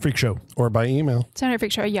At Sat Freak Show. or by email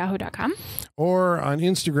SaturdayFreakShow@yahoo.com. or on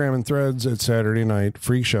Instagram and Threads at Saturday Night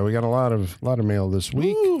Freak Show. We got a lot of mail this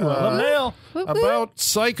week. Ooh, love mail. About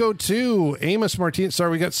Psycho 2, Amos Martinez.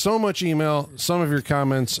 Sorry, we got so much email. Some of your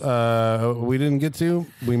comments we didn't get to.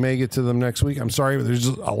 We may get to them next week. I'm sorry, but there's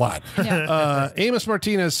just a lot. Amos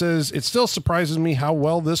Martinez says, it still surprises me how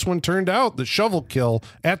well this one turned out. The shovel kill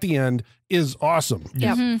at the end is awesome.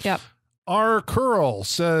 Yep. R. Curl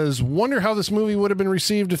says, wonder how this movie would have been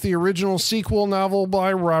received if the original sequel novel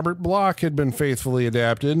by Robert Bloch had been faithfully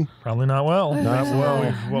adapted. Probably not well. Not well.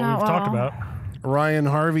 What we've talked about. Ryan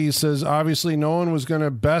Harvey says, obviously no one was going to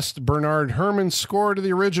best Bernard Herrmann's score to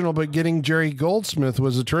the original, but getting Jerry Goldsmith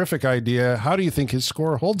was a terrific idea. How do you think his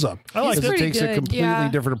score holds up? I like Because it. it takes a good. completely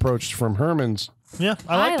different approach from Herrmann's. Yeah,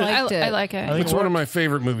 I liked it. I like it. I think It's one of my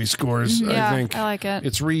favorite movie scores, Yeah, I think. I like it.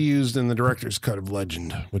 It's reused in the director's cut of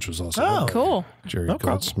Legend, which was also Oh. Cool. Jerry Okay.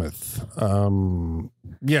 Goldsmith.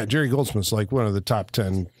 Jerry Goldsmith's like one of the top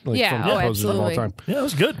 10 film composers of all absolutely. time. Yeah, it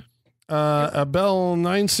was good. Abel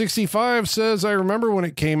 965 says, I remember when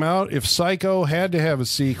it came out, if Psycho had to have a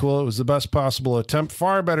sequel, it was the best possible attempt.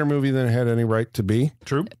 Far better movie than it had any right to be.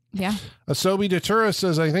 True. Yeah. Asobi Datura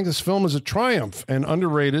says, I think this film is a triumph and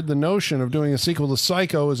underrated. The notion of doing a sequel to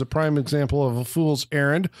Psycho is a prime example of a fool's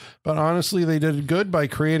errand, but honestly, they did good by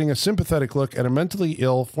creating a sympathetic look at a mentally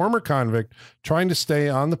ill former convict trying to stay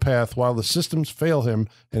on the path while the systems fail him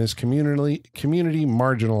and his community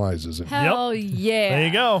marginalizes him. Hell yeah. There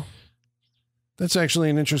you go. That's actually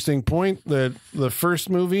an interesting point, that the first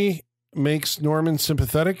movie makes Norman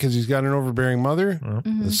sympathetic because he's got an overbearing mother.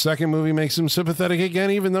 The second movie makes him sympathetic again,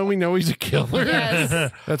 even though we know he's a killer.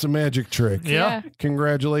 Yes. That's a magic trick. Yeah.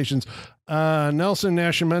 Congratulations. Nelson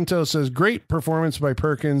Nascimento says, great performance by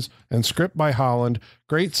Perkins and script by Holland.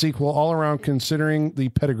 Great sequel all around considering the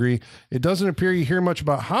pedigree. It doesn't appear you hear much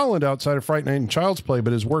about Holland outside of Fright Night and Child's Play,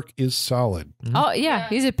 but his work is solid. Oh, yeah.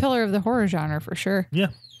 He's a pillar of the horror genre for sure. Yeah.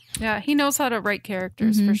 Yeah, he knows how to write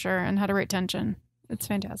characters for sure and how to write tension. It's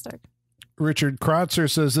fantastic. Richard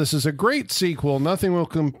Krotzer says, this is a great sequel. Nothing will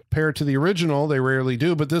compare to the original. They rarely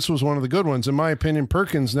do, but this was one of the good ones. In my opinion,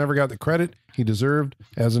 Perkins never got the credit he deserved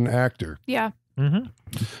as an actor. Yeah.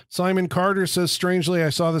 Simon Carter says, strangely, I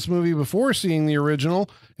saw this movie before seeing the original.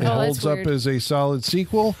 It holds up as a solid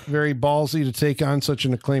sequel. Very ballsy to take on such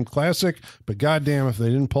an acclaimed classic, but goddamn if they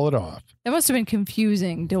didn't pull it off. It must have been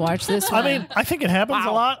confusing to watch this one. I mean, I think it happens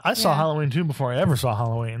a lot. I saw Halloween 2 before I ever saw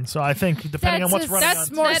Halloween. So I think depending on what's running that's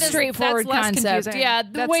on... more That is- straightforward that's less concept. confusing. Yeah,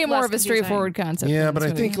 That's way more less of a straightforward concept. Yeah, than but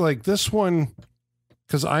this I think movie. like this one,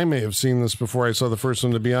 because I may have seen this before I saw the first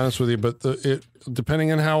one, to be honest with you, but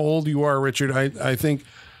depending on how old you are, Richard, I think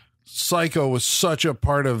Psycho was such a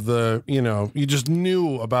part of the, you just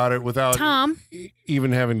knew about it without Tom.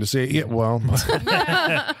 even having to say it. Yeah, well.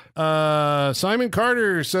 Simon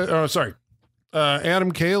Carter said,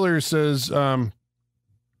 Adam Kaler says, that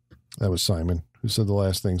was Simon who said the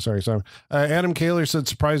last thing. Sorry, Simon. Adam Kaler said,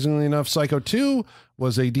 surprisingly enough, Psycho 2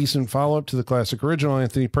 was a decent follow-up to the classic original.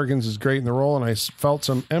 Anthony Perkins is great in the role, and I felt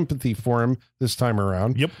some empathy for him this time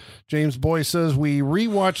around. Yep. James Boy says, we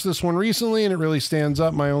rewatched this one recently, and it really stands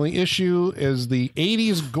up. My only issue is the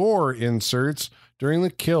 80s gore inserts during the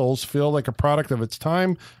kills feel like a product of its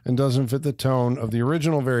time and doesn't fit the tone of the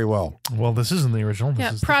original very well. Well, this isn't the original.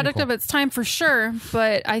 This is the Product sequel. of its time for sure,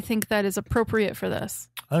 but I think that is appropriate for this.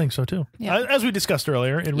 I think so too. Yeah. As we discussed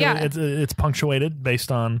earlier, it really, it's punctuated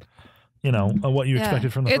based on, what you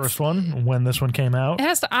expected from the first one when this one came out. It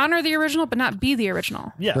has to honor the original, but not be the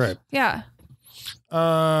original. Yes. Right. Yeah.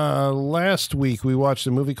 Last week we watched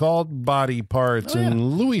a movie called Body Parts,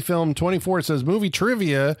 and Louis Film 24 says, movie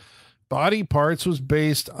trivia, Body Parts was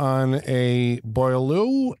based on a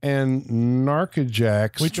Boileau and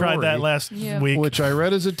Narcajack story. We tried that last week. Which I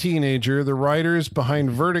read as a teenager. The writers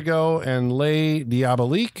behind Vertigo and Les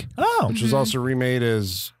Diaboliques, which was also remade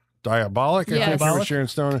as Diabolic, I think, Diabolic? with Sharon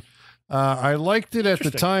Stone. I liked it at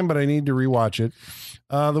the time, but I need to rewatch it.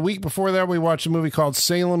 The week before that, we watched a movie called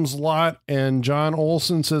Salem's Lot, and John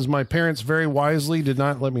Olson says, my parents very wisely did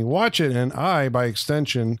not let me watch it, and I, by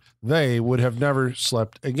extension, they would have never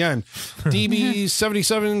slept again.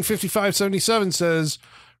 DB775577 says,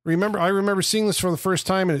 I remember seeing this for the first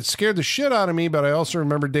time, and it scared the shit out of me, but I also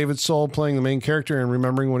remember David Soul playing the main character and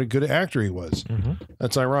remembering what a good actor he was.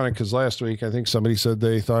 That's ironic, because last week, I think somebody said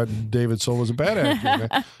they thought David Soul was a bad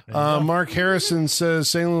actor. Mark Harrison says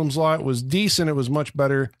Salem's Lot was decent. It was much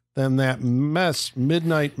better than that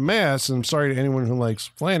Midnight Mass. And I'm sorry to anyone who likes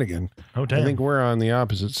Flanagan. Oh, damn. I think we're on the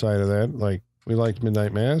opposite side of that. Like, we liked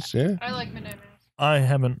Midnight Mass, yeah? I like Midnight Mass. I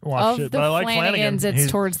haven't watched Of it, the but I like Flanagan. Flanagans, it's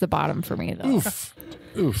towards the bottom for me, though.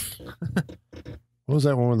 Oof. What was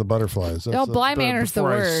that one with the butterflies? Oh, Bly Manor's the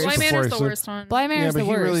worst. Bly Manor's the worst one. Bly Yeah, Manor's but the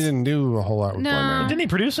he worst. really didn't do a whole lot with No. Bly Manor. Didn't he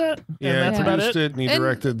produce it? Yeah, And that's he about produced it, and he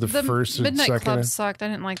directed the first and Midnight second. Club sucked. I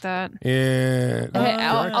didn't like that. Yeah.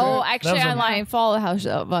 Actually, That was online Fall of House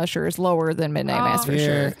of Usher is lower than Midnight Mass for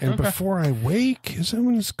yeah, sure. and Before I Wake, is that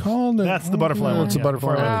what it's called? That's the butterfly Oh, one. it's a Yeah,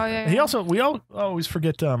 butterfly Before one. I Oh, yeah. He also, we always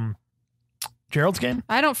forget Gerald's Game.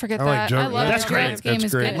 I don't forget I like that. Joe- I love That's Gerald's great. Game. This game That's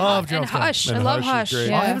is great. good. Love And Gerald's Game. Hush. And I love Hush is Hush.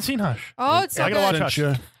 great. Oh, I Yeah. haven't seen Hush. Oh, it's so I gotta watch good. Hush.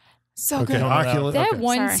 Cincha. So Okay, good. Oculus. That Okay.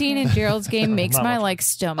 one Sorry. scene in Gerald's Game makes Not my much.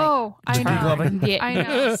 stomach. Oh, I know. Loving. Yeah. I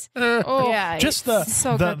know. Oh, Yeah, Just it's-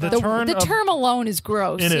 so good, the though. turn the of, term alone is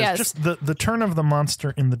gross. it is Yes. just the turn of the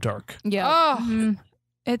monster in the dark. yeah. Oh,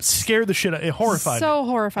 it's Scared the shit out. It horrified me. so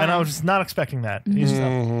horrifying. And I was just not expecting that. He's just,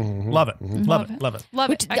 love it. Love it. Love it. love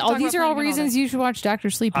Which, it. I can all talk these about are all Flanagan reasons day. you should watch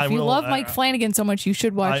Dr. Sleep. I If you will, love Mike Flanagan so much, you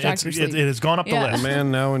should watch Dr. It Sleep. has gone up the Yeah. The list.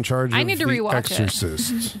 man now in charge I of need to The rewatch it.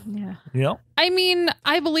 Exorcist. Yeah. Yeah. I mean,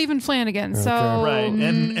 I believe in Flanagan, so Right.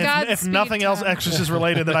 And if Godspeed nothing to else him. Exorcist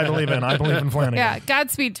related that I believe in, I believe in Flanagan. Yeah,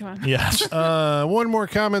 Godspeed to him. Yes. One more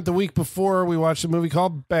comment. The week before, we watched a movie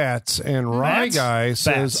called Bats, and Rye Bats? Guy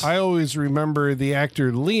says, Bats. I always remember the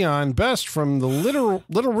actor Leon best from the Little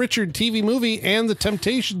Richard TV movie and the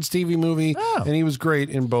Temptations TV movie, Oh. and he was great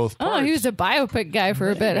in both parts. Oh, he was a biopic guy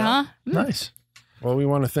for a bit, huh? Nice. Well, we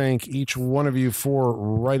want to thank each one of you for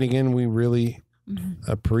writing in. We really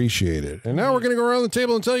appreciate it. And now we're going to go around the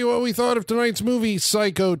table and tell you what we thought of tonight's movie,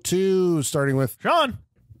 Psycho 2, starting with... Sean,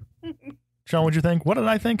 what'd you think? What did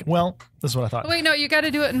I think? Well, this is what I thought. Wait, no, you got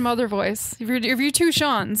to do it in mother voice. If you're two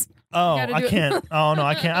Seans. Oh, gotta I do it. can't. Oh, no,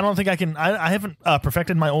 I can't. I don't think I can. I haven't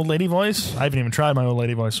perfected my old lady voice. I haven't even tried my old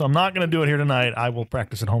lady voice. So I'm not going to do it here tonight. I will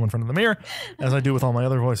practice at home in front of the mirror as I do with all my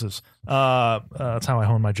other voices. That's how I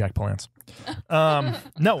hone my Jack Palance.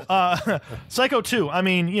 Psycho 2. I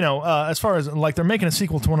mean, as far as like they're making a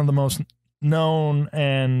sequel to one of the most known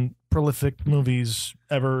and prolific movies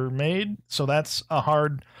ever made. So that's a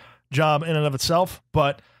hard job in and of itself.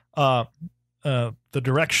 But the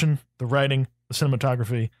direction, the writing, the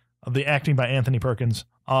cinematography, the acting by Anthony Perkins,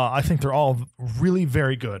 I think they're all really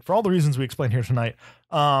very good for all the reasons we explained here tonight.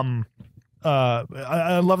 I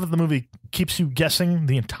love that the movie keeps you guessing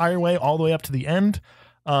the entire way, all the way up to the end.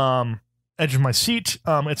 Edge of my seat.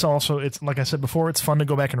 It's like I said before, it's fun to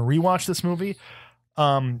go back and rewatch this movie,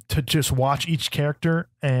 to just watch each character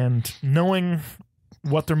and knowing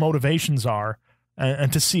what their motivations are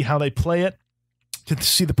and to see how they play it. To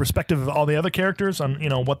see the perspective of all the other characters on,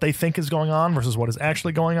 what they think is going on versus what is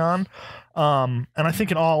actually going on. And I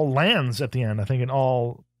think it all lands at the end. I think it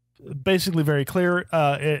all basically very clear.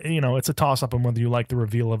 It's a toss up on whether you like the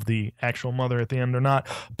reveal of the actual mother at the end or not.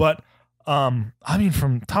 But, I mean,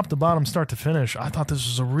 from top to bottom, start to finish, I thought this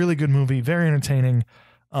was a really good movie, very entertaining.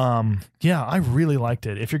 I really liked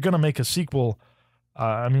it. If you're going to make a sequel,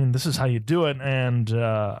 this is how you do it. And,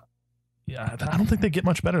 I don't think they get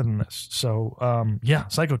much better than this. So,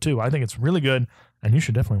 Psycho 2. I think it's really good, and you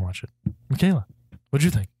should definitely watch it. Michaela, what'd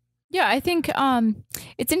you think? Yeah, I think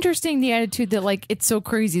it's interesting the attitude that like it's so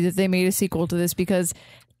crazy that they made a sequel to this because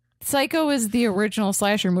Psycho is the original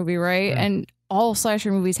slasher movie, right? Yeah. And all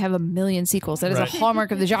slasher movies have a million sequels. That is Right. a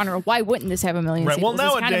hallmark of the genre. Why wouldn't this have a million Right. Well,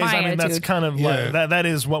 sequels? It's nowadays, kind of my that's attitude. kind of Yeah. like that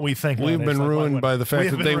is what we think. We've nowadays. been Like, why ruined would- by the fact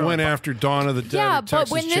We've that been they ruined went by- after Dawn of the Dead. Yeah, and but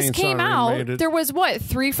Texas when this Chainsaw came remade out, it. there was what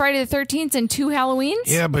 3 Friday the 13th and 2 Halloweens.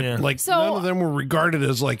 Yeah, but Yeah. like So- none of them were regarded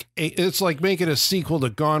as like it's like making a sequel to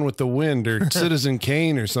Gone with the Wind or Citizen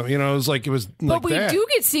Kane or something. It was like But we that. do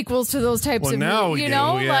get sequels to those types Well, of now movies, we you do.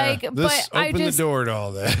 know, Yeah. like. This But I opened just, the door to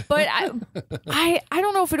all that. but I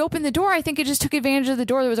don't know if it opened the door. I think it just took advantage of the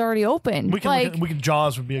door that was already open. We can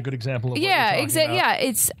Jaws would be a good example of what you're talking exactly. about. Yeah,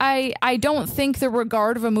 it's I don't think the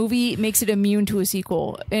regard of a movie makes it immune to a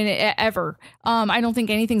sequel ever. I don't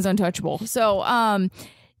think anything's untouchable. So I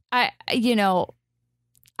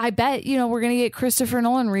I bet, we're going to get Christopher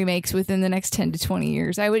Nolan remakes within the next 10 to 20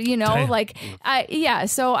 years. I would, Damn.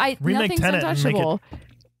 So Remake nothing's Tenet and untouchable.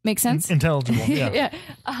 Makes sense? Intelligible. Yeah.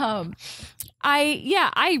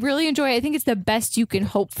 I really enjoy it. I think it's the best you can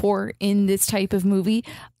hope for in this type of movie.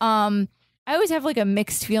 I always have like a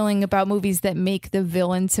mixed feeling about movies that make the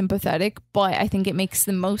villain sympathetic, but I think it makes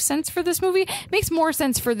the most sense for this movie. It makes more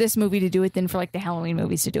sense for this movie to do it than for like the Halloween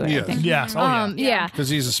movies to do it. Yes. I think. Yes. Oh, yeah. Because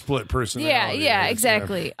he's a split personality. Yeah,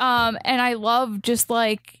 exactly. And I love just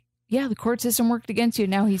like, the court system worked against you.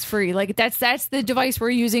 Now he's free. Like that's the device we're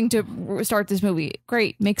using to start this movie.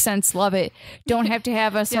 Great, makes sense. Love it. Don't have to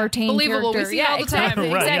have a Sartain believable. character. We see it all the time.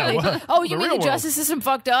 Exactly. Right, exactly. yeah. Well, Oh, you the mean real the justice system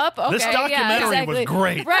fucked up? Okay, This documentary exactly. was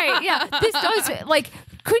great. Right? Yeah. This does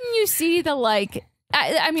couldn't you see the like?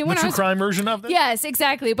 I mean, The when I true was crime version of this? Yes,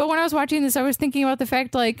 exactly. But when I was watching this, I was thinking about the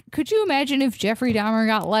fact, could you imagine if Jeffrey Dahmer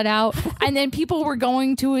got let out and then people were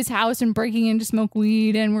going to his house and breaking in to smoke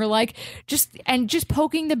weed and were just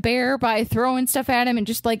poking the bear by throwing stuff at him and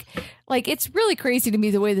just like it's really crazy to me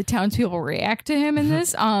the way the townspeople react to him in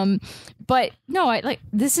this. But no,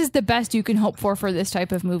 this is the best you can hope for this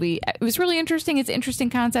type of movie. It was really interesting. It's an interesting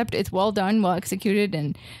concept. It's well done, well executed,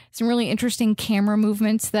 and some really interesting camera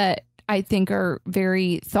movements that I think are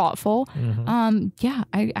very thoughtful. I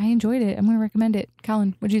enjoyed it. I'm going to recommend it.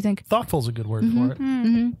 Colin, what do you think? Thoughtful's a good word for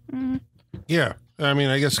it. Yeah. I mean,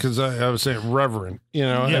 I guess because I was saying reverent,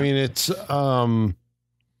 Yeah. I mean, it's,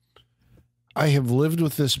 I have lived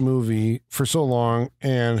with this movie for so long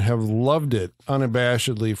and have loved it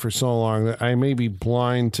unabashedly for so long that I may be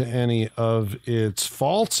blind to any of its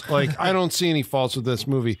faults. Like, I don't see any faults with this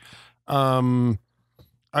movie.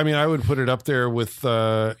 I mean, I would put it up there with,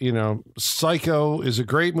 Psycho is a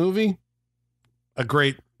great movie. A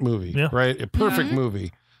great movie, Yeah. right? A perfect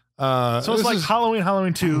movie. So it's like is,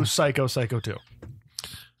 Halloween 2, Psycho 2.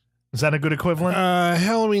 Is that a good equivalent?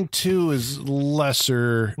 Halloween 2 is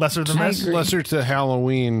lesser Lesser than this? lesser to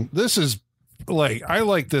Halloween. This is I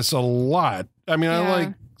like this a lot. I mean, I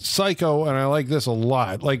like Psycho and I like this a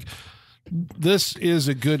lot. Like, this is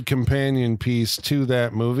a good companion piece to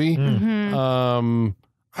that movie.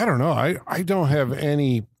 I don't know. I don't have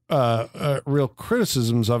any real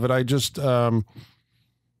criticisms of it. I just I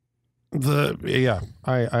love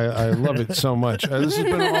it so much. This has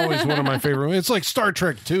been always one of my favorite. It's like Star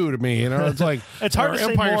Trek 2 to me. It's like It's hard to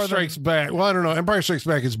say Empire more Strikes Back. Well, I don't know. Empire Strikes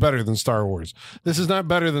Back is better than Star Wars. This is not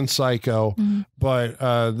better than Psycho, but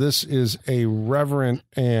this is a reverent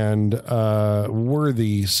and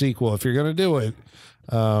worthy sequel. If you're going to do it,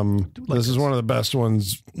 this is one of the best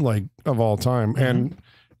ones of all time. And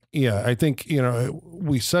yeah, I think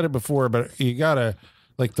we said it before, but you gotta.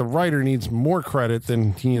 The writer needs more credit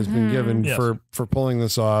than he has been given for pulling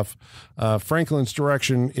this off. Franklin's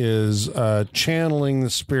direction is channeling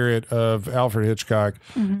the spirit of Alfred Hitchcock.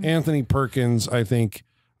 Anthony Perkins, I think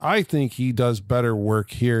he does better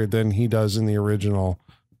work here than he does in the original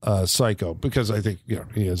Psycho, because I think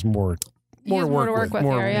he has more work with,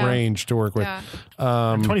 more range to work with.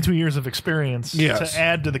 22 years of experience to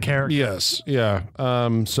add to the character. Yes, yeah.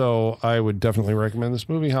 So I would definitely recommend this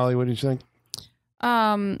movie. Holly, what do you think?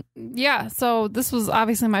 So this was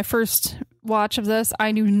obviously my first watch of this.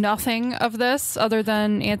 I knew nothing of this other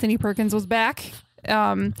than Anthony Perkins was back.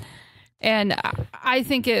 And I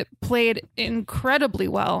think it played incredibly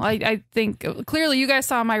well. I think clearly you guys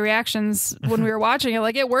saw my reactions when we were watching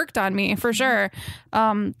it. It worked on me for sure.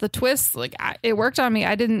 The twists, it worked on me.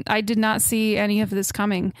 I did not see any of this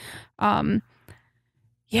coming. I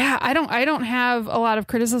don't have a lot of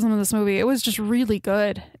criticism of this movie. It was just really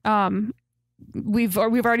good. We've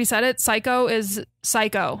already said it. Psycho is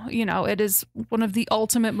Psycho. It is one of the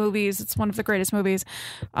ultimate movies. It's one of the greatest movies.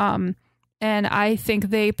 And I think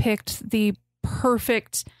they picked the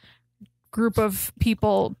perfect group of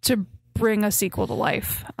people to bring a sequel to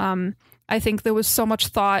life. I think there was so much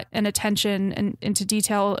thought and attention and into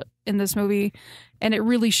detail in this movie, and it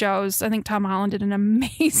really shows. I think Tom Holland did an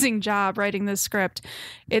amazing job writing this script.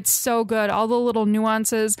 It's so good. All the little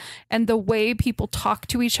nuances and the way people talk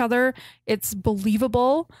to each other, it's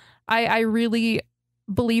believable. I really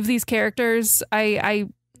believe these characters. I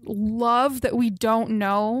love that we don't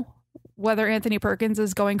know whether Anthony Perkins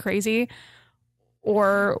is going crazy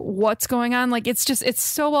or what's going on. It's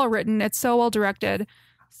so well written. It's so well directed,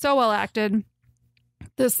 so well acted.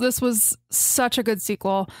 This was such a good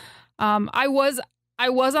sequel. I was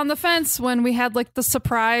on the fence when we had the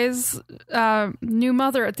surprise new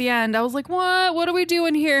mother at the end. I was like, what are we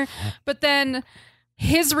doing here? But then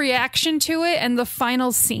his reaction to it and the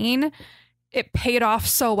final scene, it paid off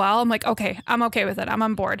so well. I'm like, okay, I'm okay with it. I'm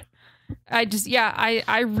on board.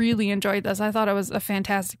 I really enjoyed this. I thought it was a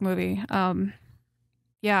fantastic movie.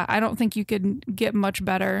 yeah, I don't think you could get much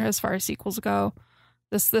better as far as sequels go.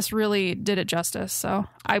 This really did it justice. So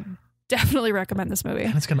I definitely recommend this movie.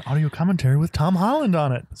 And it's got an audio commentary with Tom Holland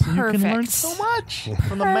on it. So you can learn so much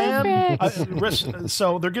from the man.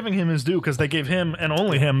 So they're giving him his due because they gave him and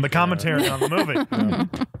only him the commentary on the movie.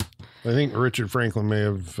 I think Richard Franklin may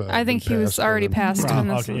have. I think he was already passed in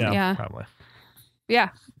this. Okay, yeah, probably. Yeah.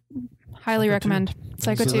 Highly recommend.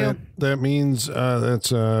 Psycho 2. That means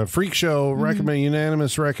that's a Freak Show recommend,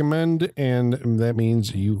 unanimous recommend, and that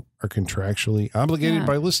means you are contractually obligated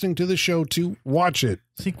by listening to the show to watch it.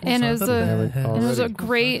 And it was a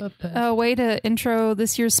great way to intro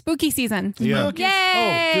this year's spooky season. Yeah.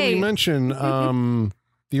 Yay! Oh, did we mention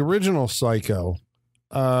the original Psycho?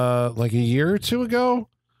 Like a year or two ago,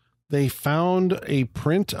 they found a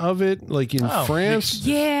print of it, like in France.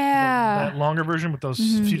 That longer version with those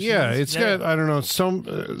few scenes. It's got, I don't know,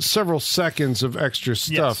 several seconds of extra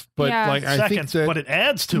stuff, but like I think that, but it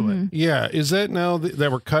adds to it. Yeah, is that now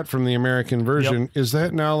that were cut from the American version? Is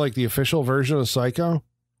that now like the official version of Psycho?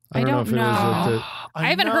 I don't know. I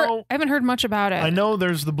haven't heard much about it. I know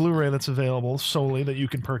there's the Blu-ray that's available solely that you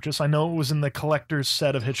can purchase. I know it was in the collector's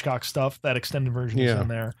set of Hitchcock stuff. That extended version is in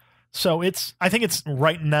there. So I think it's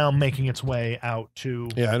right now making its way out to.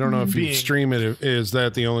 Yeah, I don't know if you stream it. Is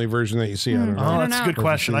that the only version that you see? I don't know. Oh, that's a good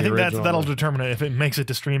question. I think that'll determine it. If it makes it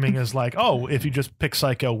to streaming is like, if you just pick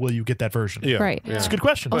Psycho, will you get that version? Yeah, right. Yeah. It's a good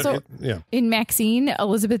question. Also, in Maxine,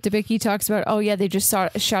 Elizabeth Debicki talks about, they just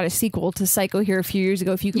shot a sequel to Psycho here a few years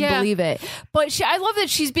ago, if you can believe it. But I love that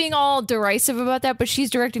she's being all derisive about that, but she's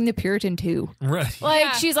directing The Puritan too. Right.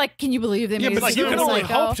 Like, she's like, can you believe they made a like, you can only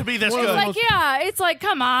hope to be this good. It's like,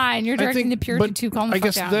 come on, you're directing The Puritan too. Calm the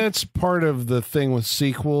fuck down. That's part of the thing with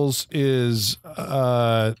sequels is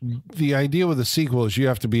the idea with the sequel is you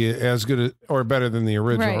have to be as good or better than the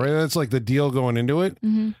original, right? That's like the deal going into it.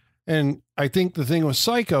 And I think the thing with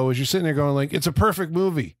Psycho is you're sitting there going like, it's a perfect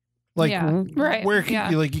movie. Like, where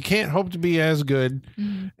can you can't hope to be as good,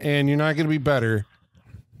 and you're not going to be better.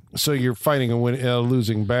 So you're fighting a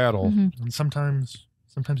losing battle. And sometimes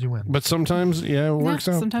you win, but sometimes it works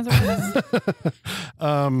out. Sometimes it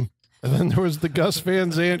wins. And then there was the Gus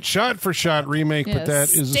Van Sant shot-for-shot remake, but that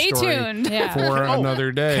is a story tuned. for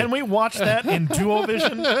another day. Can we watch that in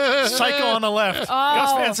duovision? Psycho on the left,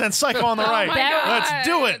 Gus Van Sant, Psycho on the right. Let's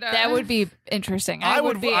do it. That would be interesting. I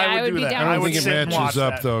would be down. I don't think it matches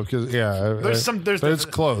up though, because but it's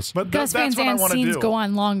close. But Gus Van Sant scenes go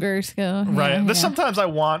on longer, so right. Sometimes I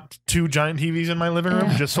want 2 giant TVs in my living room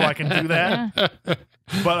just so I can do that.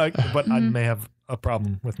 But I may have a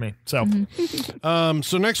problem with me. So,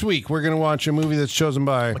 so next week we're going to watch a movie that's chosen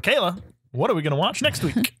by Michaela. What are we going to watch next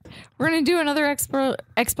week? We're going to do another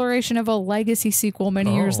exploration of a legacy sequel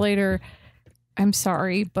many years later. I'm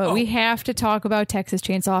sorry, but we have to talk about Texas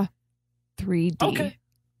Chainsaw 3D. Okay.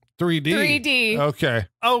 3D. Okay.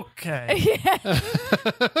 Oh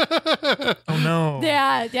no.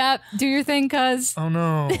 Yeah. Do your thing, cuz. Oh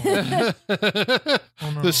no.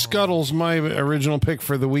 The Scuttle's my original pick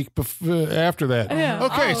for the week after that. Yeah.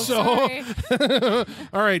 Okay,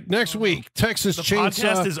 all right, next week, Texas Chainsaw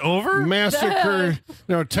podcast is over? Massacre.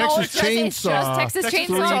 No, Texas Chainsaw. It's just Texas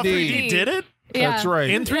Chainsaw 3D. Did it? That's right.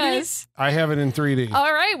 In 3D? Yes. I have it in 3D.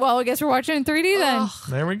 All right. Well, I guess we're watching in 3D then.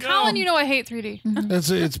 There we go. Colin, you know I hate 3D.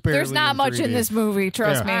 It's barely. There's not much in this movie.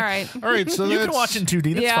 Trust me. All right. All right. So you can watch in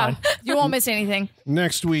 2D. That's fine. You won't miss anything.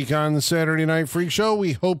 Next week on the Saturday Night Freak Show,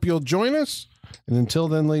 we hope you'll join us. And until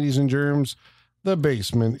then, ladies and germs, the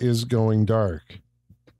basement is going dark.